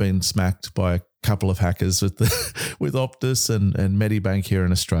that I've been smacked by a couple of hackers with Optus and Medibank here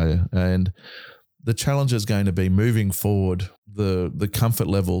in Australia. And the challenge is going to be moving forward, the comfort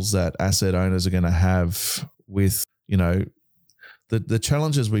levels that asset owners are going to have with, the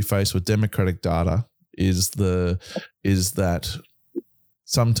challenges we face with democratic data is that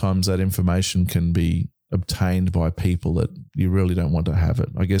sometimes that information can be obtained by people that you really don't want to have it.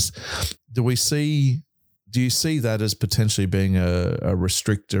 I guess, do you see that as potentially being a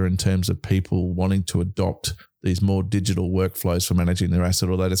restrictor in terms of people wanting to adopt these more digital workflows for managing their asset,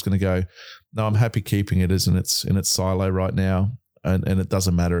 or that it's going to go, no, I'm happy keeping it as in its silo right now, and it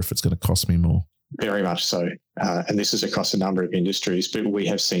doesn't matter if it's going to cost me more? Very much so. And this is across a number of industries, but we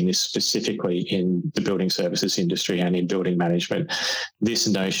have seen this specifically in the building services industry and in building management. This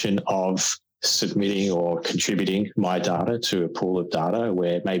notion of submitting or contributing my data to a pool of data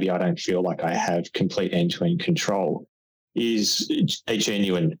where maybe I don't feel like I have complete end-to-end control is a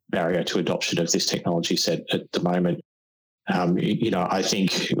genuine barrier to adoption of this technology set at the moment. I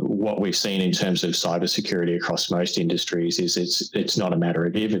think what we've seen in terms of cybersecurity across most industries is it's not a matter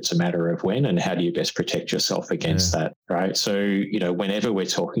of if, it's a matter of when, and how do you best protect yourself against that, right? So, whenever we're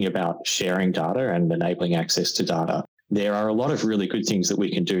talking about sharing data and enabling access to data, there are a lot of really good things that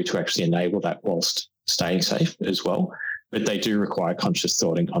we can do to actually enable that whilst staying safe as well. But they do require conscious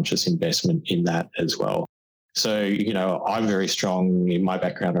thought and conscious investment in that as well. So, I'm very strong in my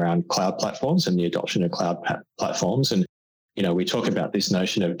background around cloud platforms and the adoption of cloud platforms. And, we talk about this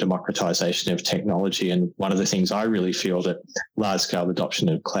notion of democratization of technology. And one of the things I really feel that large-scale adoption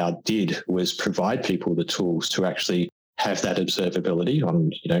of cloud did was provide people the tools to actually have that observability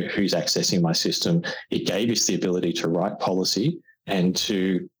on, who's accessing my system. It gave us the ability to write policy and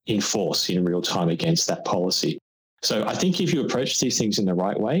to enforce in real time against that policy. So I think if you approach these things in the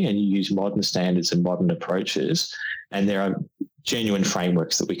right way and you use modern standards and modern approaches, and there are genuine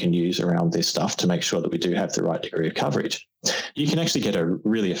frameworks that we can use around this stuff to make sure that we do have the right degree of coverage, you can actually get a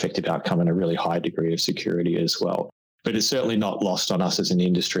really effective outcome and a really high degree of security as well. But it's certainly not lost on us as an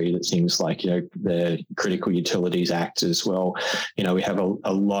industry that things like, the Critical Utilities Act as well. We have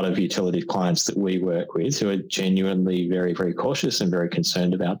a lot of utility clients that we work with who are genuinely very, very cautious and very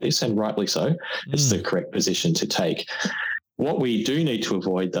concerned about this, and rightly so. It's the correct position to take. What we do need to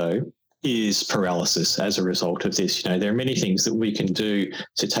avoid, though, is paralysis as a result of this. There are many things that we can do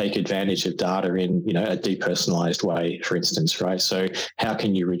to take advantage of data in, a depersonalized way, for instance, right? So how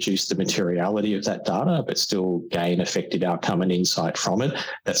can you reduce the materiality of that data, but still gain effective outcome and insight from it?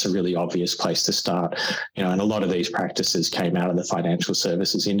 That's a really obvious place to start. And a lot of these practices came out of the financial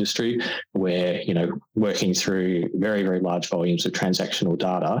services industry where, working through very, very large volumes of transactional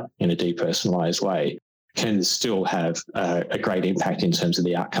data in a depersonalized way can still have a great impact in terms of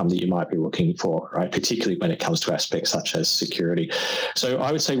the outcome that you might be looking for, right? Particularly when it comes to aspects such as security. So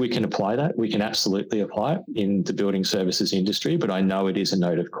I would say we can apply that. We can absolutely apply it in the building services industry, but I know it is a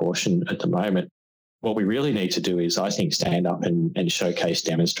note of caution at the moment. What we really need to do is, I think, stand up and showcase,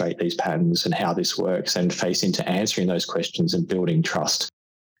 demonstrate these patterns and how this works, and face into answering those questions and building trust,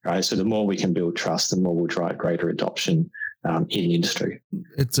 right? So the more we can build trust, the more we'll drive greater adoption in industry.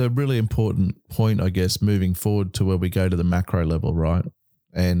 It's a really important point, I guess, moving forward to where we go to the macro level, right?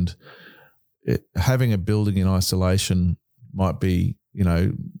 And having a building in isolation might be,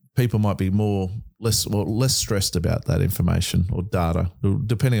 people might be less stressed about that information or data,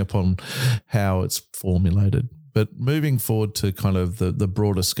 depending upon how it's formulated. But moving forward to kind of the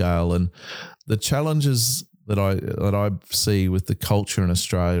broader scale and the challenges that I see with the culture in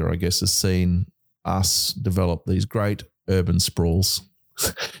Australia, I guess, has seen us develop these great urban sprawls.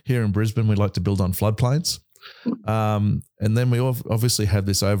 Here in Brisbane, we like to build on floodplains. And then we obviously have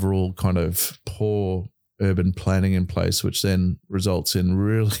this overall kind of poor urban planning in place, which then results in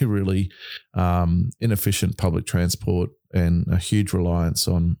really, really inefficient public transport and a huge reliance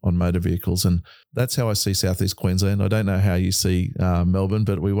on motor vehicles. And that's how I see Southeast Queensland. I don't know how you see Melbourne,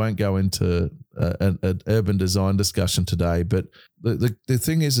 but we won't go into an urban design discussion today. But the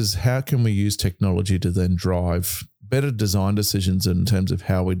thing is how can we use technology to then drive better design decisions in terms of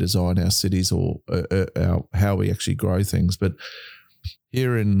how we design our cities or how we actually grow things. But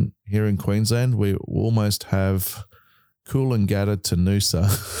here in Queensland, we almost have Coolangatta to Noosa.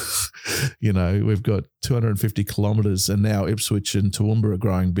 We've got 250 kilometres, and now Ipswich and Toowoomba are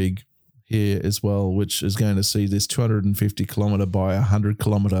growing big here as well, which is going to see this 250 kilometre by 100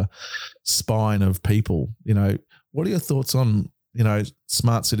 kilometre spine of people. What are your thoughts on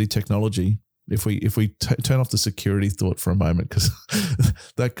smart city technology? If we turn off the security thought for a moment, because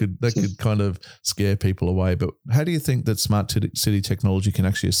that could kind of scare people away. But how do you think that smart city technology can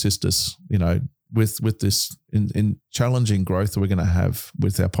actually assist us, with this in challenging growth that we're going to have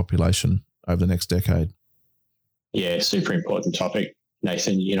with our population over the next decade? Yeah, super important topic,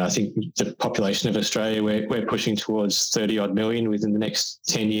 Nathan. I think the population of Australia, we're pushing towards 30 odd million within the next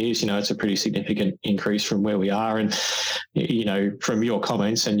 10 years. It's a pretty significant increase from where we are. And, from your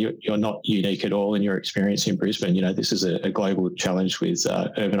comments, and you're not unique at all in your experience in Brisbane, this is a global challenge with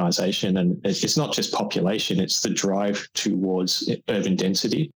urbanisation. And it's not just population, it's the drive towards urban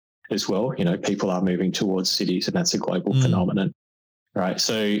density as well. People are moving towards cities, and that's a global phenomenon. Right.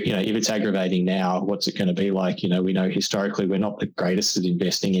 So, if it's aggravating now, what's it going to be like? We know historically we're not the greatest at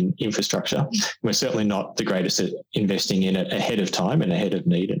investing in infrastructure. We're certainly not the greatest at investing in it ahead of time and ahead of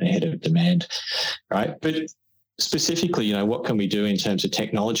need and ahead of demand. Right. But specifically, what can we do in terms of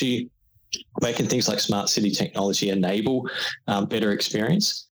technology? Where can things like smart city technology enable better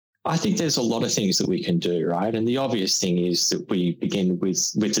experience? I think there's a lot of things that we can do, right? And the obvious thing is that we begin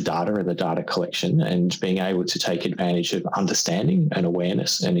with the data and the data collection and being able to take advantage of understanding and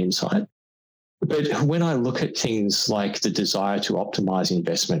awareness and insight. But when I look at things like the desire to optimize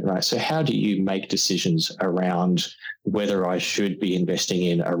investment, right? So how do you make decisions around whether I should be investing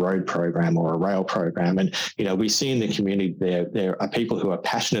in a road program or a rail program? And, we see in the community there are people who are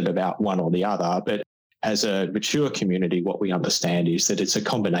passionate about one or the other, but as a mature community, what we understand is that it's a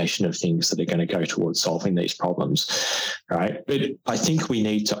combination of things that are going to go towards solving these problems, right? But I think we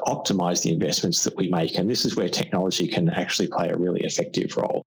need to optimize the investments that we make, and this is where technology can actually play a really effective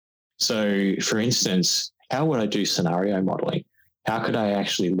role. So, for instance, how would I do scenario modeling? How could I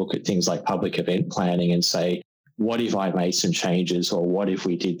actually look at things like public event planning and say, what if I made some changes, or what if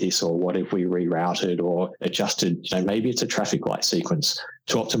we did this, or what if we rerouted or adjusted, maybe it's a traffic light sequence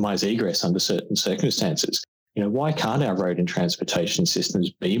to optimize egress under certain circumstances. Why can't our road and transportation systems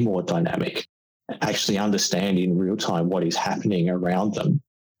be more dynamic, actually understand in real time what is happening around them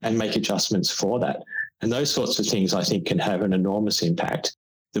and make adjustments for that? And those sorts of things, I think, can have an enormous impact.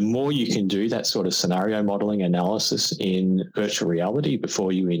 The more you can do that sort of scenario modeling analysis in virtual reality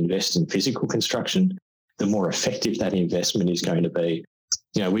before you invest in physical construction, the more effective that investment is going to be.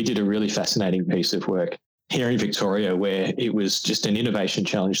 We did a really fascinating piece of work here in Victoria where it was just an innovation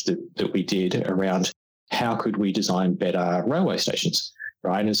challenge that we did around how could we design better railway stations,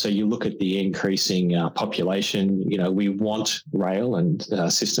 right? And so you look at the increasing population, we want rail and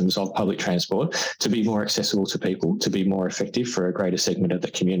systems of public transport to be more accessible to people, to be more effective for a greater segment of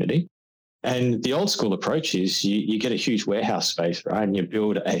the community. And the old school approach is you get a huge warehouse space, right? And you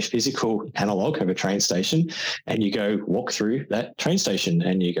build a physical analog of a train station and you go walk through that train station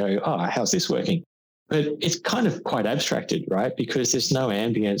and you go, oh, how's this working? But it's kind of quite abstracted, right? Because there's no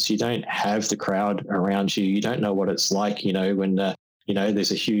ambience. You don't have the crowd around you. You don't know what it's like, when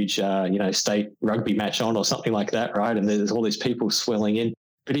there's a huge, state rugby match on or something like that, right? And there's all these people swelling in.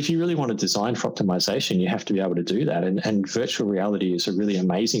 But if you really want to design for optimization, you have to be able to do that. And virtual reality is a really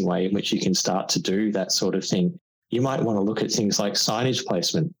amazing way in which you can start to do that sort of thing. You might want to look at things like signage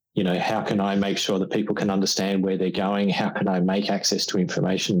placement. How can I make sure that people can understand where they're going? How can I make access to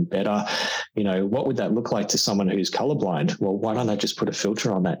information better? What would that look like to someone who's colorblind? Well, why don't I just put a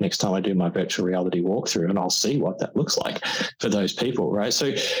filter on that next time I do my virtual reality walkthrough and I'll see what that looks like for those people, right?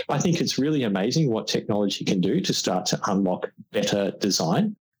 So I think it's really amazing what technology can do to start to unlock better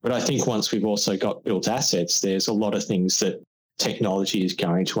design. But I think once we've also got built assets, there's a lot of things that technology is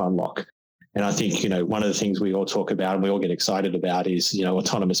going to unlock. And I think, one of the things we all talk about and we all get excited about is,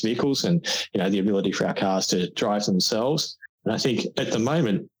 autonomous vehicles and, the ability for our cars to drive themselves. And I think at the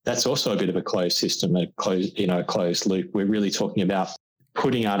moment, that's also a bit of a closed system, a closed loop. We're really talking about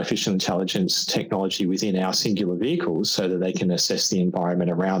putting artificial intelligence technology within our singular vehicles so that they can assess the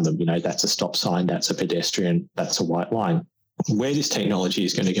environment around them. That's a stop sign, that's a pedestrian, that's a white line. Where this technology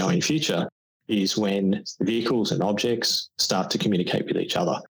is going to go in future is when vehicles and objects start to communicate with each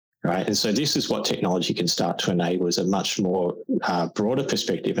other, right? And so this is what technology can start to enable, is a much more broader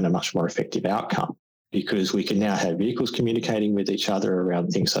perspective and a much more effective outcome, because we can now have vehicles communicating with each other around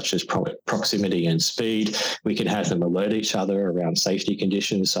things such as proximity and speed. We can have them alert each other around safety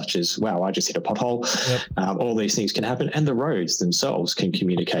conditions such as, wow, I just hit a pothole. Yep. All these things can happen. And the roads themselves can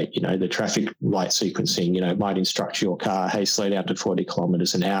communicate. The traffic light sequencing, might instruct your car, hey, slow down to 40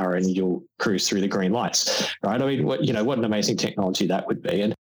 kilometres an hour and you'll cruise through the green lights, right? I mean, what an amazing technology that would be.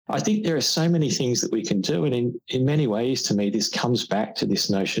 And I think there are so many things that we can do. And in many ways, to me, this comes back to this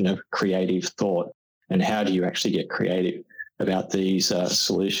notion of creative thought. And how do you actually get creative about these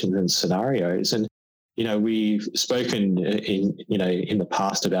solutions and scenarios? And, we've spoken in the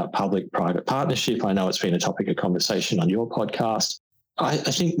past about public-private partnership. I know it's been a topic of conversation on your podcast. I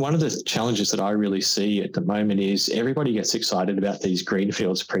think one of the challenges that I really see at the moment is everybody gets excited about these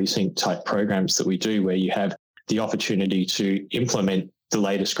greenfields precinct type programs that we do, where you have the opportunity to implement the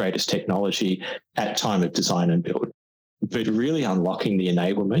latest, greatest technology at time of design and build. But really unlocking the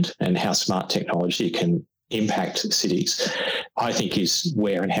enablement and how smart technology can impact cities, I think, is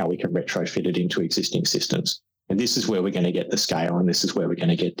where and how we can retrofit it into existing systems. And this is where we're going to get the scale, and this is where we're going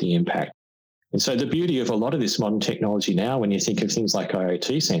to get the impact. And so the beauty of a lot of this modern technology now, when you think of things like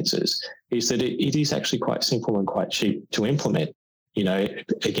IoT sensors, is that it is actually quite simple and quite cheap to implement.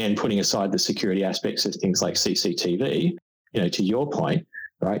 Again, putting aside the security aspects of things like CCTV, to your point,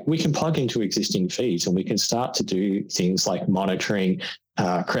 right, we can plug into existing feeds and we can start to do things like monitoring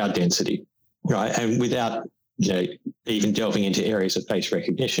crowd density, right? And without, even delving into areas of face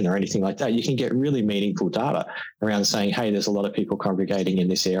recognition or anything like that, you can get really meaningful data around saying, hey, there's a lot of people congregating in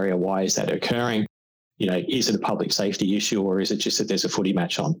this area. Why is that occurring? Is it a public safety issue, or is it just that there's a footy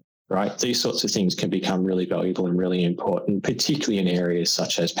match on, right? These sorts of things can become really valuable and really important, particularly in areas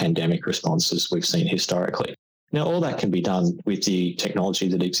such as pandemic responses we've seen historically. Now, all that can be done with the technology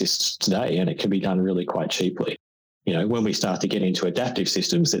that exists today, and it can be done really quite cheaply. When we start to get into adaptive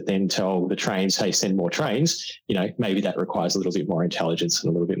systems that then tell the trains, hey, send more trains, maybe that requires a little bit more intelligence and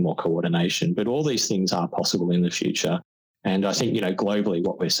a little bit more coordination. But all these things are possible in the future. And I think, globally,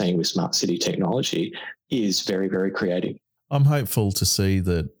 what we're seeing with smart city technology is very, very creative. I'm hopeful to see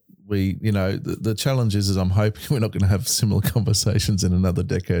that the challenge is I'm hoping we're not going to have similar conversations in another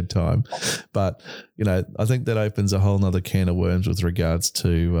decade time. But, I think that opens a whole nother can of worms with regards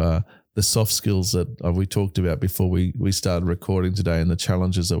to the soft skills that we talked about before we started recording today, and the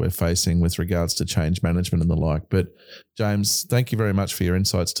challenges that we're facing with regards to change management and the like. But James, thank you very much for your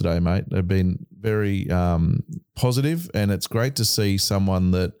insights today, mate. They've been very positive, and it's great to see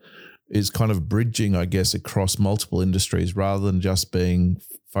someone that is kind of bridging, I guess, across multiple industries rather than just being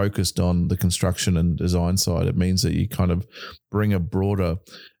focused on the construction and design side. It means that you kind of bring a broader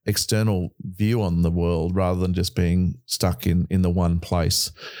external view on the world rather than just being stuck in the one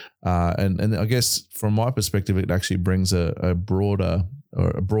place. And I guess from my perspective, it actually brings a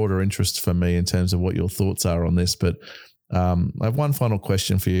broader interest for me in terms of what your thoughts are on this. But I have one final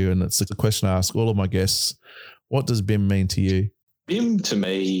question for you, and it's a question I ask all of my guests. What does BIM mean to you? BIM to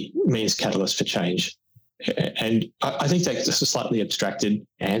me means catalyst for change. And I think that's just a slightly abstracted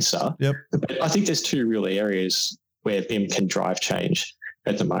answer. Yep. But I think there's two real areas where BIM can drive change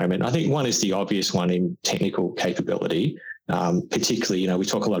at the moment. I think one is the obvious one in technical capability. Particularly, we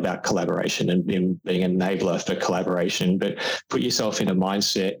talk a lot about collaboration and BIM being an enabler for collaboration, but put yourself in a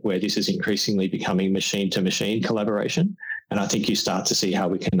mindset where this is increasingly becoming machine-to-machine collaboration. And I think you start to see how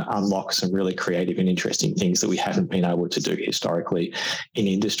we can unlock some really creative and interesting things that we haven't been able to do historically in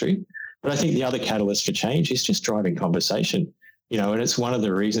industry. But I think the other catalyst for change is just driving conversation. And it's one of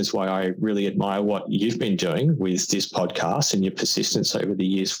the reasons why I really admire what you've been doing with this podcast and your persistence over the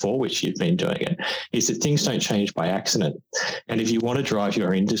years for which you've been doing it, is that things don't change by accident. And if you want to drive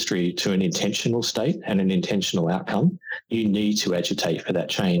your industry to an intentional state and an intentional outcome, you need to agitate for that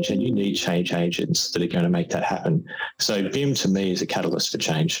change, and you need change agents that are going to make that happen. So BIM to me is a catalyst for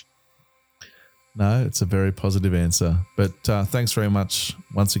change. No, it's a very positive answer. But thanks very much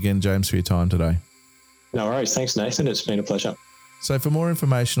once again, James, for your time today. No worries. Thanks, Nathan. It's been a pleasure. So for more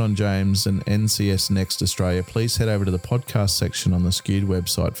information on James and NCS Next Australia, please head over to the podcast section on the Skewed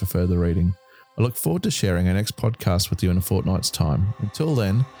website for further reading. I look forward to sharing our next podcast with you in a fortnight's time. Until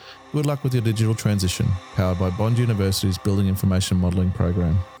then, good luck with your digital transition, powered by Bond University's Building Information Modelling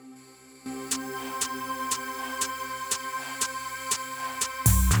program.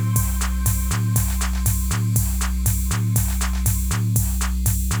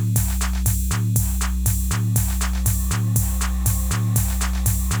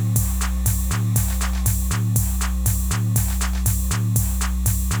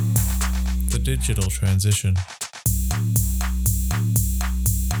 digital transition.